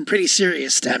pretty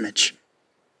serious damage.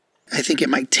 I think it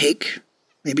might take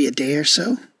maybe a day or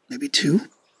so, maybe 2.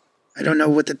 I don't know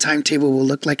what the timetable will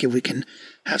look like if we can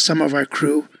have some of our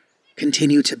crew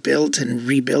continue to build and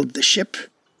rebuild the ship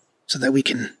so that we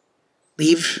can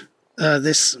leave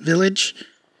this village.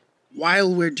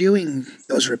 While we're doing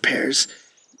those repairs,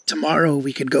 tomorrow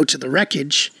we could go to the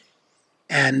wreckage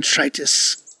and try to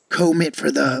comb it for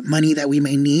the money that we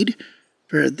may need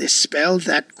for this spell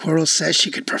that Coral says she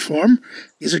could perform.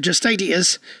 These are just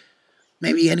ideas.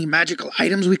 Maybe any magical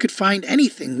items we could find,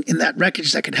 anything in that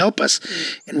wreckage that could help us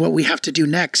in what we have to do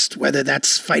next, whether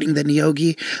that's fighting the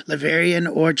Neogi,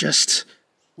 Laverian, or just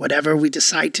whatever we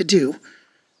decide to do.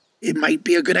 It might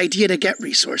be a good idea to get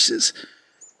resources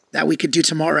that we could do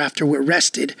tomorrow after we're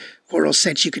rested. Coral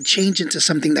said she could change into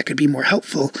something that could be more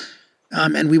helpful,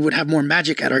 and we would have more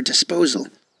magic at our disposal.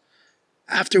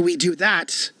 After we do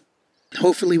that,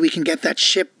 hopefully we can get that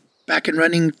ship back and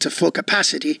running to full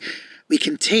capacity. We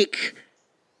can take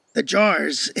the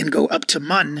jars and go up to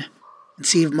Mun and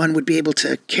see if Mun would be able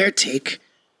to caretake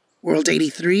World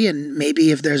 83, and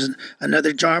maybe if there's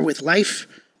another jar with life,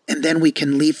 and then we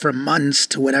can leave for months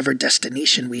to whatever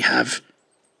destination we have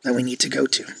that we need to go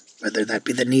to, whether that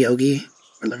be the Neogi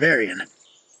or Laverian.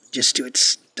 Just do it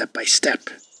step by step.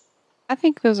 I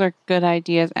think those are good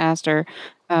ideas, Aster.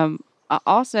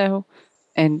 Also,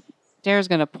 and Tara's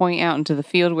going to point out into the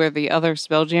field where the other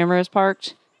Spelljammer is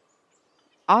parked.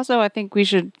 Also, I think we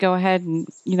should go ahead and,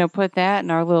 put that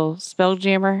in our little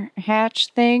Spelljammer hatch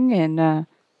thing, and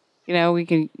we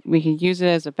can use it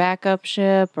as a backup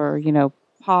ship, or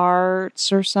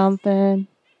parts or something.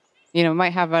 It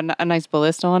might have a nice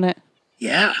ballista on it.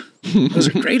 Yeah, those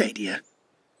are a great idea.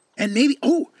 And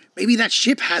maybe that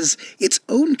ship has its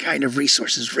own kind of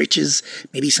resources, riches,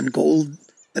 maybe some gold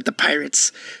that the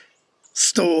pirates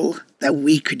stole that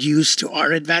we could use to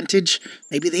our advantage.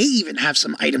 Maybe they even have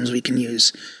some items we can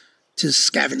use to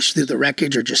scavenge through the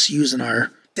wreckage or just use in our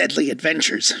deadly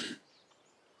adventures.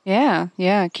 Yeah.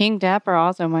 King Dapper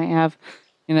also might have,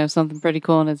 something pretty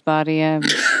cool in his body.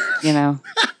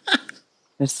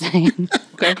 Just saying.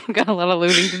 Got a lot of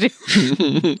looting to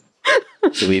do.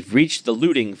 So we've reached the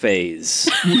looting phase.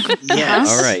 Yes.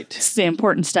 All right. It's the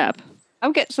important step.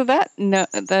 Okay, so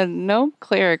the gnome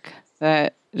cleric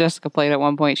that Jessica played at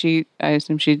one point, I was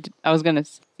going to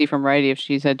see from Righty if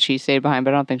she said she stayed behind,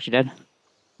 but I don't think she did.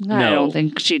 I don't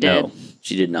think she did. No,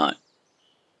 she did not.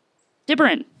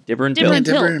 Dibberin Dibberin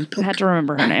Pilk. Pilk. I had to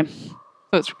remember her name.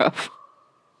 It was rough.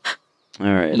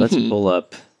 All right, let's pull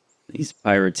up these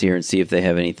pirates here and see if they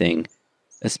have anything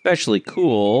especially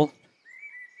cool.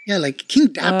 Yeah, like King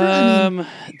Dapper.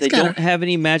 They don't have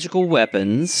any magical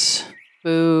weapons.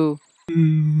 Boo.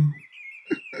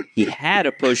 He had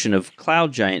a potion of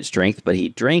cloud giant strength, but he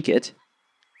drank it.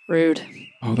 Rude.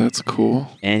 Oh, that's cool.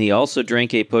 And he also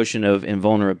drank a potion of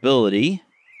invulnerability.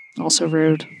 Also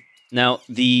rude. Now,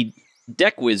 the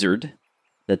deck wizard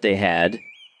that they had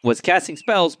was casting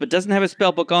spells, but doesn't have a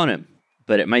spell book on him.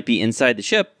 But it might be inside the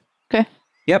ship. Okay.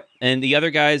 Yep. And the other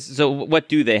guys, so what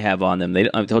do they have on them?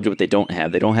 I told you what they don't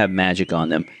have. They don't have magic on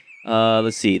them.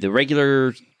 Let's see. The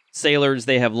regular sailors,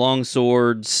 they have long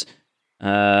swords.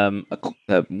 A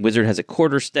wizard has a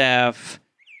quarterstaff.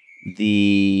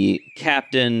 The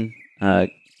captain,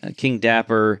 King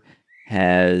Dapper,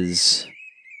 has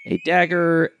a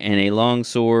dagger and a long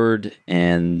sword,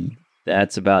 and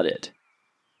that's about it.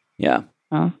 Yeah.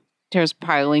 There's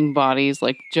piling bodies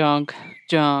like junk.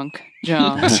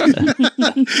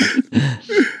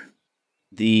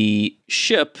 The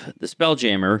ship, the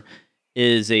Spelljammer,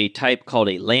 is a type called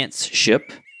a lance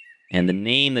ship, and the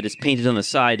name that is painted on the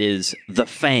side is the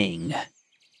Fang.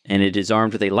 And it is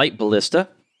armed with a light ballista,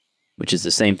 which is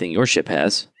the same thing your ship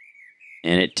has.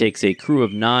 And it takes a crew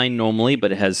of 9 normally,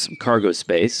 but it has some cargo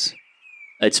space.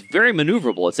 It's very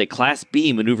maneuverable. It's a Class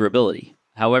B maneuverability.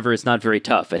 However, it's not very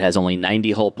tough. It has only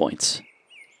 90 hull points.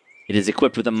 It is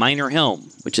equipped with a minor helm,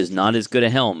 which is not as good a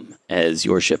helm as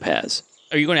your ship has.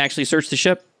 Are you going to actually search the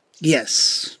ship?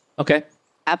 Yes. Okay.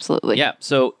 Absolutely. Yeah,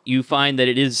 so you find that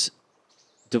it is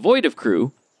devoid of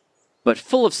crew, but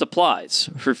full of supplies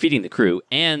for feeding the crew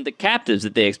and the captives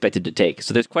that they expected to take.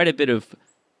 So there's quite a bit of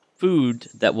food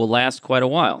that will last quite a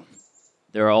while.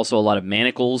 There are also a lot of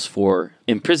manacles for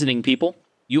imprisoning people.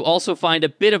 You also find a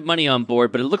bit of money on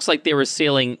board, but it looks like they were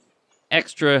sailing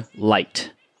extra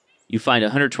light. You find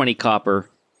 120 copper,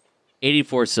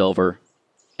 84 silver,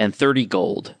 and 30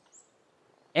 gold.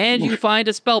 And you find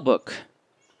a spell book.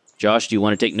 Josh, do you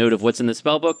want to take note of what's in the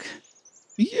spell book?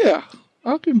 Yeah,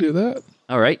 I can do that.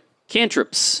 All right.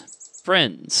 Cantrips,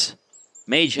 Friends,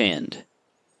 Mage Hand,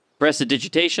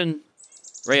 Prestidigitation,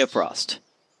 Ray of Frost.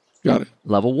 Got it.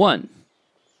 Level 1.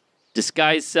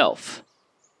 Disguise Self,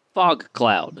 Fog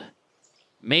Cloud,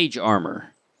 Mage Armor,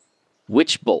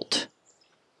 Witch Bolt,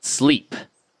 Sleep.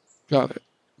 Got it.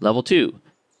 Level 2.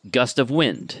 Gust of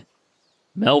Wind,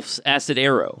 Melf's Acid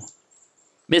Arrow,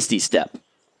 Misty Step.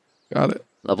 Got it.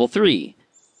 Level 3.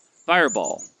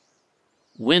 Fireball,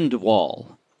 Wind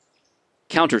Wall,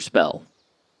 Counterspell.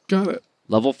 Got it.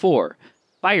 Level 4.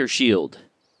 Fire Shield,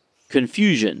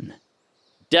 Confusion,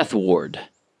 Death Ward.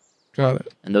 Got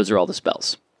it. And those are all the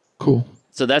spells. Cool.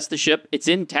 So that's the ship. It's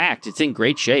intact. It's in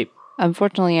great shape.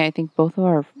 Unfortunately, I think both of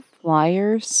our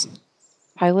flyers,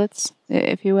 pilots,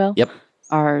 if you will, Yep.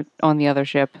 are on the other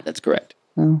ship. That's correct.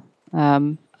 So,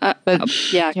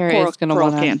 Yeah, Tara Coral, is gonna Coral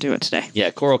wanna- can't do it today.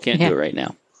 Yeah, Coral can't do it right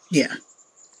now. Yeah.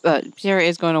 but Sarah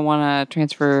is going to want to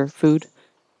transfer food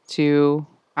to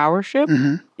our ship,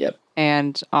 Mm-hmm. Yep.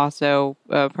 and also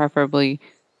preferably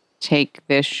take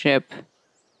this ship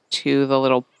to the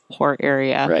little port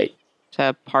area Right.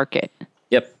 to park it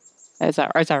Yep. as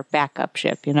our backup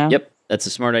ship. Yep. That's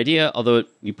a smart idea, although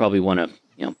you probably want to,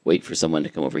 wait for someone to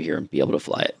come over here and be able to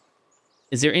fly it.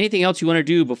 Is there anything else you want to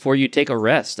do before you take a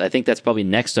rest? I think that's probably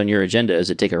next on your agenda is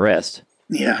to take a rest.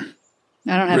 Yeah.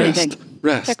 I don't have anything.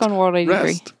 Rest. Check on World 83.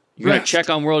 Rest. You're going to check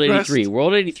on World 83. Rest.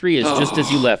 World 83 is just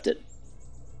as you left it.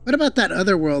 What about that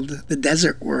other world, the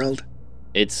desert world?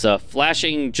 It's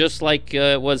flashing just like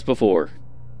it was before.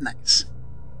 Nice.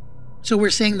 So we're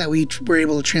saying that we were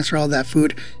able to transfer all that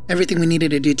food. Everything we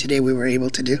needed to do today, we were able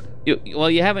to do.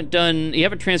 You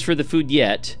haven't transferred the food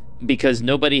yet because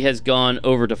nobody has gone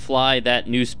over to fly that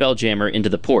new Spelljammer into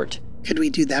the port. Could we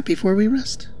do that before we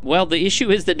rest? Well, the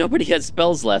issue is that nobody has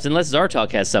spells left, unless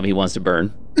Zartok has some he wants to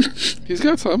burn. He's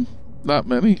got some. Not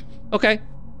many. Okay.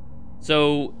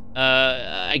 So,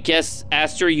 I guess,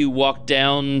 Aster, you walk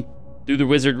down through the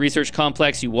Wizard Research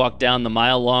Complex, you walk down the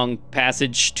mile-long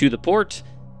passage to the port,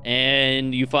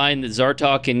 and you find that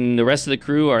Zartok and the rest of the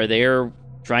crew are there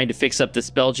trying to fix up the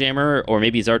Spelljammer, or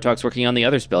maybe Zartok's working on the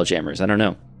other Spelljammers. I don't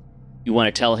know. You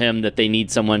want to tell him that they need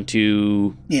someone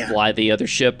to fly the other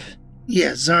ship?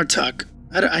 Yeah, Zartok.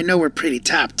 I know we're pretty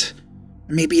tapped.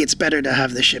 Maybe it's better to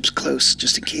have the ships close,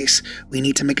 just in case we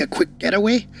need to make a quick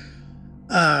getaway.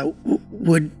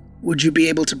 Would you be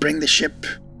able to bring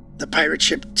the pirate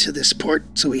ship, to this port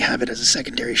so we have it as a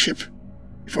secondary ship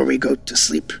before we go to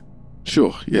sleep?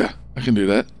 Sure, yeah, I can do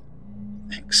that.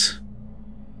 Thanks.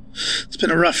 It's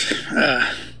been a rough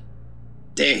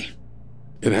day.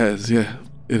 It has, yeah.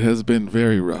 It has been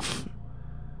very rough.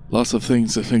 Lots of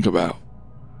things to think about.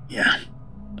 Yeah.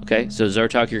 Okay, so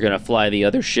Zartok, you're going to fly the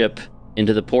other ship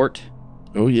into the port?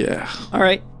 Oh, yeah. All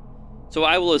right. So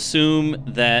I will assume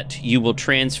that you will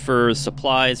transfer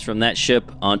supplies from that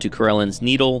ship onto Corellin's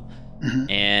Needle,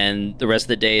 and the rest of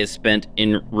the day is spent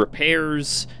in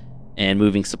repairs and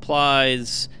moving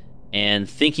supplies and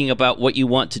thinking about what you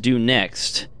want to do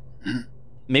next.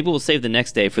 Maybe we'll save the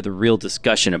next day for the real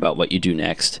discussion about what you do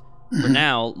next. For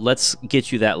now, let's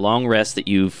get you that long rest that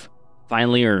you've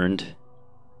finally earned.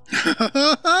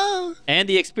 And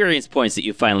the experience points that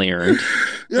you finally earned.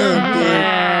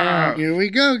 Yeah. Here we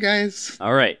go, guys.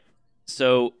 All right.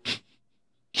 So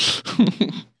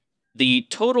the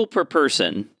total per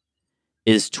person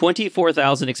is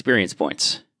 24,000 experience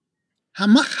points. How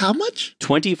much?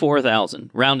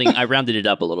 24,000. I rounded it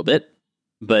up a little bit,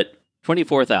 but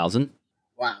 24,000.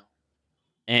 Wow.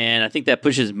 And I think that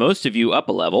pushes most of you up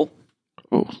a level.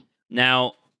 Oh.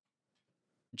 Now,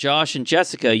 Josh and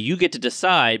Jessica, you get to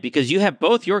decide because you have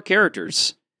both your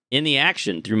characters in the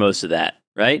action through most of that,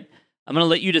 right? I'm going to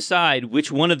let you decide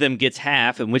which one of them gets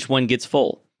half and which one gets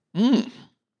full. If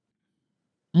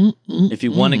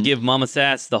you want to give Mama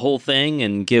Sass the whole thing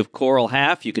and give Coral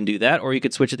half, you can do that, or you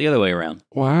could switch it the other way around.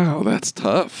 Wow, that's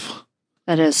tough.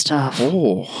 That is tough.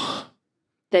 Oh.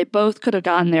 They both could have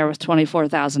gotten there with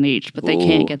 24,000 each, but they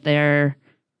can't get there.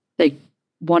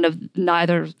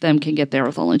 Neither of them can get there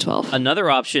with only 12. Another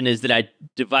option is that I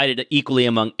divide it equally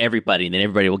among everybody, and then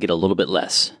everybody will get a little bit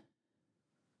less.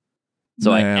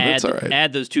 So I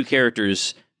add those two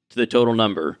characters to the total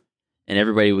number, and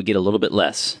everybody would get a little bit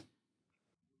less.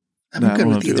 I'm good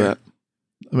with either. That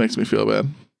makes me feel bad.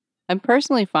 I'm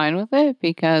personally fine with it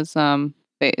because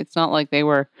it's not like they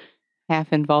were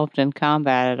half involved in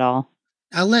combat at all.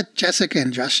 I'll let Jessica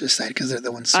and Josh decide because they're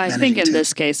the ones. I think in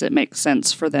this case it makes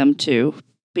sense for them to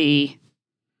be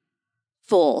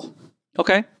full.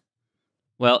 Okay.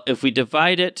 Well, if we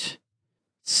divide it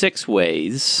 6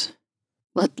 ways...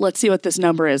 Let's see what this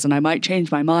number is, and I might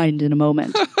change my mind in a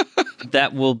moment.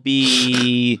 That will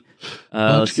be,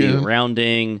 let's see,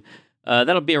 rounding.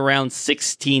 That'll be around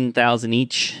 16,000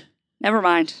 each. Never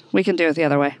mind. We can do it the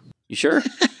other way. You sure?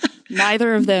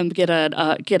 Neither of them get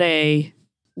a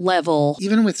level.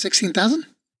 Even with 16,000?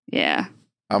 Yeah.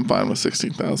 I'm fine with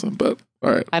 16,000, but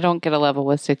all right. I don't get a level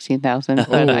with 16,000,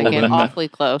 but I get awfully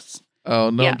close.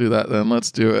 Oh, no, do that then. Let's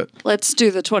do it. Let's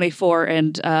do the 24,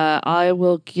 and I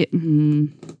will get...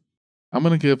 I'm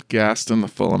going to give Gaston the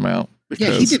full amount.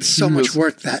 Yeah, he did so much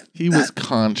work that... He was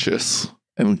conscious,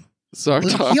 and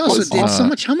Zartok he also was did not. so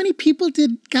much. How many people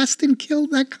did Gaston kill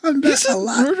that combat? He's a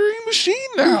murdering machine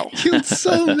now. He killed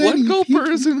so many Bloodgulper people.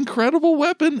 is an incredible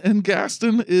weapon, and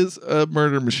Gaston is a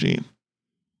murder machine.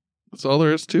 That's all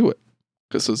there is to it.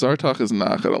 Because Zartok is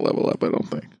not going to level up, I don't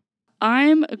think.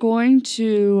 I'm going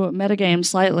to metagame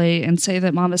slightly and say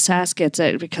that Mama Sass gets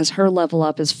it because her level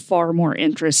up is far more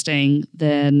interesting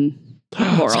than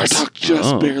Coral's. Zartok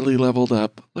just barely leveled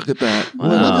up. Look at that. Wow.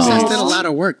 Mama Sass did a lot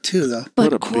of work too, though.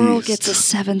 But Coral gets a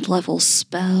 7th level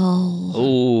spell.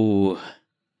 Oh.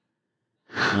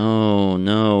 Oh,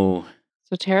 no.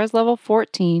 So Tara's level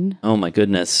 14. Oh, my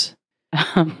goodness.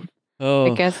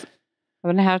 I guess I'm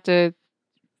going to have to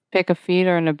pick a feat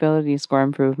or an ability score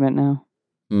improvement now.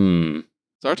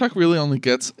 Zartok really only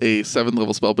gets a 7th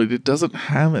level spell, but it doesn't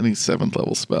have any 7th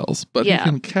level spells. But Yeah. he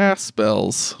can cast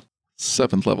spells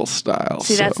 7th level style.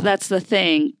 See, that's the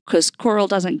thing, because Coral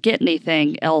doesn't get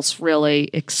anything else really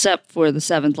except for the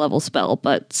 7th level spell,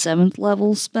 but 7th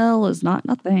level spell is not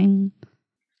nothing.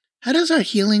 How does our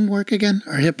healing work again?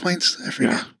 Our hit points? I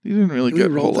forget. Yeah, you didn't really We get a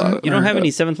rolled whole them. lot. You don't have any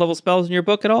 7th level spells in your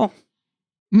book at all?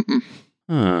 Mm-mm.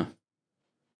 Huh.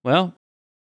 Well,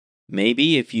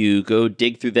 maybe if you go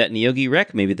dig through that Neogi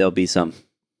wreck, maybe there'll be some.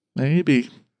 Maybe.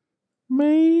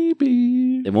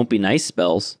 They won't be nice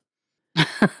spells.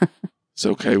 It's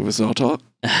okay with Zartok.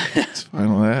 It's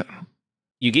fine with that.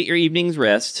 You get your evening's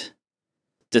rest.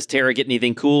 Does Tara get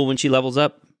anything cool when she levels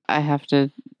up? I have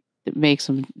to make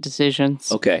some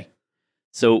decisions. Okay.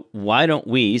 So why don't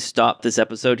we stop this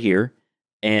episode here,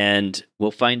 and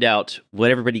we'll find out what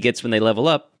everybody gets when they level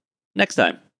up next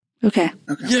time. Okay.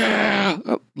 Yeah!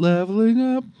 Leveling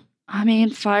up. I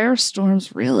mean,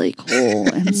 Firestorm's really cool,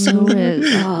 and so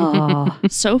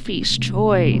is Sophie's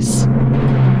Choice.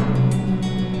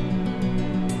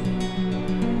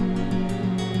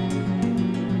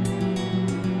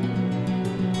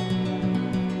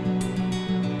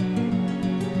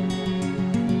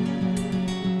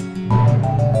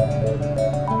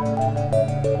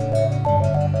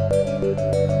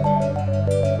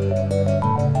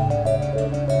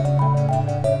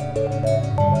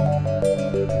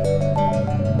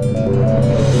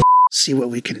 See what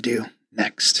we can do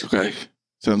next. Okay,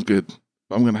 sounds good.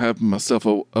 I'm going to have myself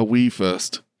a wee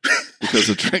first because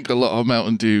I drank a lot of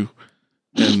Mountain Dew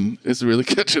and it's really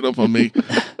catching up on me.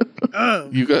 Oh.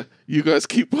 You guys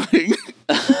keep playing.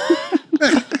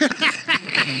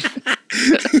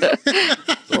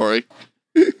 Sorry.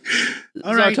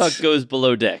 All right. Zartok goes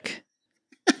below deck.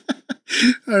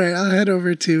 All right, I'll head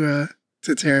over to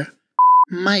Tara.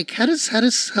 Mike, how does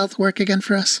health work again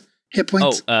for us? Hit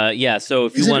points? Yeah. So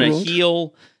if Is you it want to rolled?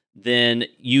 heal, then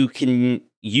you can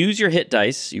use your hit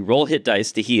dice. You roll hit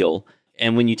dice to heal.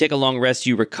 And when you take a long rest,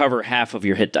 you recover half of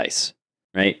your hit dice.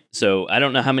 Right? So I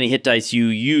don't know how many hit dice you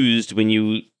used when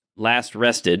you last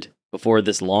rested before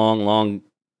this long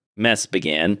mess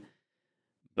began.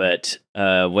 But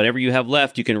whatever you have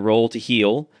left, you can roll to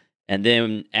heal. And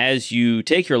then as you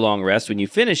take your long rest, when you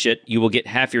finish it, you will get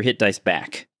half your hit dice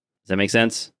back. Does that make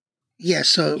sense? Yeah,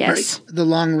 so Yes. right, the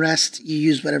long rest, you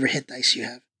use whatever hit dice you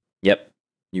have. Yep.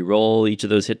 You roll each of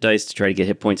those hit dice to try to get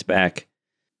hit points back.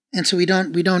 And so we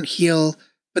don't heal,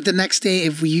 but the next day,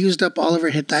 if we used up all of our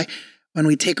hit die, when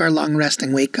we take our long rest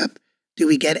and wake up, do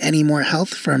we get any more health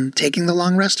from taking the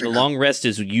long rest or The no? long rest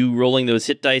is you rolling those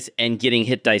hit dice and getting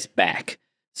hit dice back.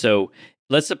 So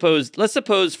let's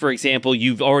suppose, for example,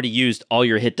 you've already used all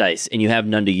your hit dice and you have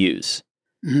none to use.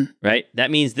 Mhm. Right? That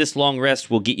means this long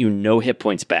rest will get you no hit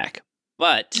points back.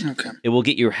 But Okay. it will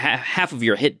get you half of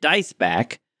your hit dice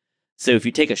back. So if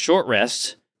you take a short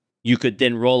rest, you could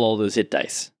then roll all those hit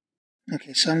dice.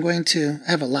 Okay, so I'm going to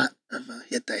have a lot of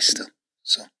hit dice still.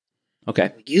 So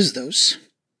Okay. I'll use those.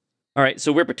 All right.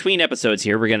 So we're between episodes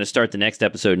here. We're going to start the next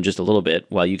episode in just a little bit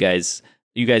while you guys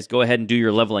go ahead and do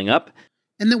your leveling up.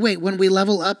 And then wait, when we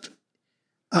level up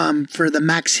for the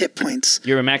max hit points,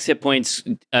 Your max hit points,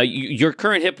 your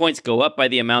current hit points go up by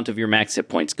the amount of your max hit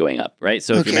points going up, right?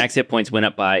 So if your Okay. max hit points went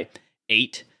up by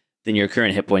 8, then your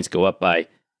current hit points go up by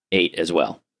 8 as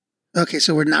well. okay,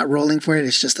 so we're not rolling for it,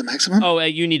 it's just the maximum? Oh,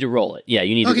 you need to roll it. Yeah,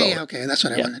 you need to roll okay, it. okay, that's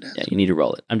what I wanted to ask. Yeah, you need to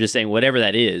roll it. I'm just saying whatever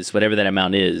that is, whatever that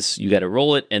amount is, you got to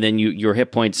roll it, and then your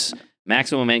hit points,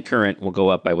 maximum and current, will go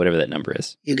up by whatever that number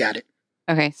is. You got it.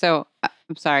 Okay, so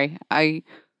I'm sorry. I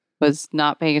was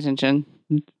not paying attention.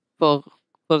 Full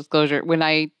disclosure. When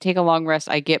I take a long rest,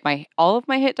 I get all of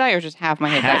my hit die or just half my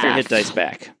hit die Half your back? hit dice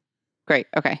back. Great.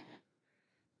 Okay.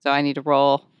 So I need to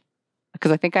roll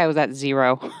because I think I was at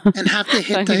 0. And half the So I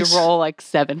hit need dice. to roll like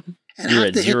 7. And You're half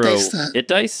at the 0 hit dice. That, hit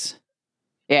dice?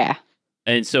 Yeah.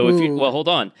 And so if you, Ooh. well, hold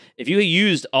on. If you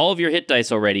used all of your hit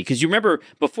dice already, because you remember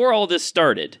before all this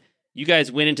started, you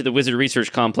guys went into the Wizard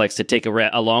Research Complex to take a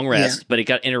long rest, but it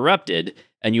got interrupted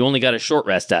and you only got a short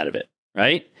rest out of it,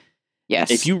 right? Yes.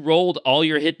 If you rolled all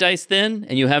your hit dice then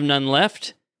and you have none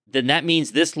left, then that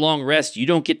means this long rest, you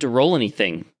don't get to roll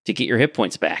anything to get your hit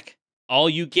points back. All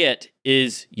you get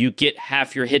is you get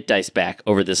half your hit dice back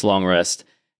over this long rest.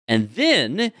 And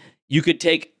then you could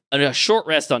take a short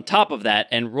rest on top of that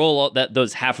and roll all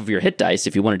those half of your hit dice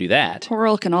if you want to do that.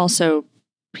 Coral can also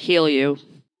heal you.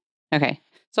 Okay.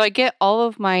 So I get all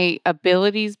of my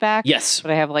abilities back. Yes.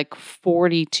 But I have like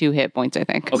 42 hit points, I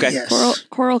think. Okay. Yes.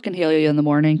 Coral can heal you in the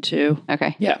morning too.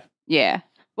 Okay. Yeah. Yeah.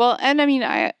 Well, and I mean,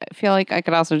 I feel like I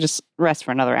could also just rest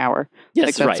for another hour. Yes,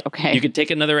 Like, that's right. okay. You could take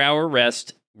another hour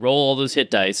rest roll all those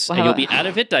hit dice, Well, and you'll be out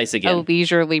of hit dice A again.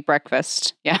 leisurely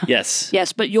breakfast. Yeah. Yes.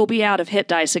 Yes, but you'll be out of hit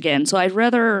dice again. So I'd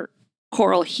rather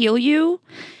Coral heal you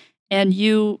and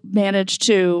you manage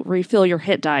to refill your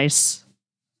hit dice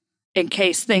in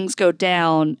case things go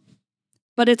down.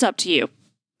 But it's up to you.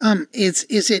 Is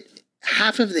it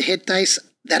half of the hit dice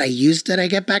that I used that I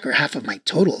get back, or half of my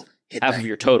total hit Half dice? of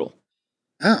your total.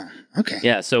 Oh, okay.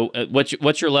 Yeah. So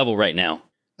what's your level right now?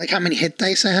 Like how many hit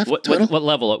dice I have What total?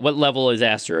 level? What level is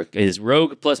Aster? Is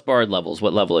Rogue plus Bard levels?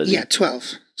 What level is it? Yeah, 12.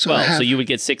 So 12. I have... So you would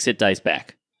get 6 hit dice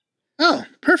back. Oh,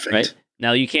 perfect. Right.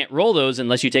 Now you can't roll those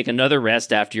unless you take another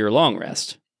rest after your long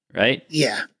rest. Right.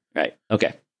 Yeah. Right.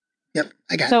 Okay. Yep,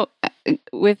 I got it. So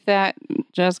with that,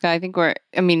 Jessica, I think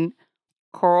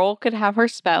Coral could have her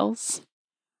spells,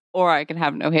 or I could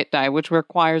have no hit die, which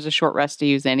requires a short rest to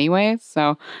use anyway.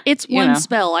 So It's you one know.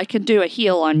 spell. I can do a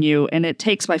heal on you, and it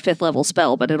takes my 5th level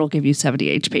spell, but it'll give you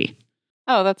 70 HP.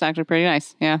 Oh, that's actually pretty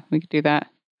nice. Yeah, we could do that.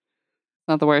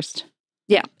 Not the worst.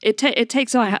 Yeah, it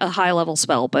takes a high level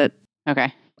spell, but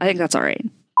Okay. I think that's all right.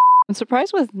 I'm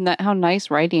surprised with how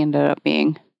nice Righty ended up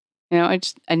being. You know, I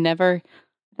thought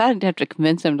I'd have to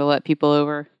convince him to let people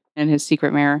over in his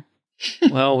secret mirror.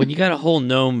 Well, when you got a whole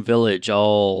gnome village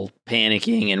all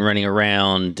panicking and running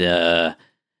around,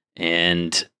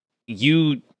 and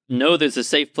you know there's a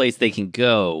safe place they can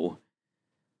go,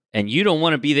 and you don't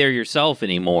want to be there yourself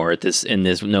anymore in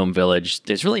this gnome village,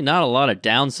 there's really not a lot of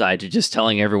downside to just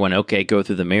telling everyone, okay, go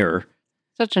through the mirror.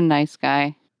 Such a nice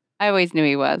guy. I always knew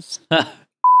he was.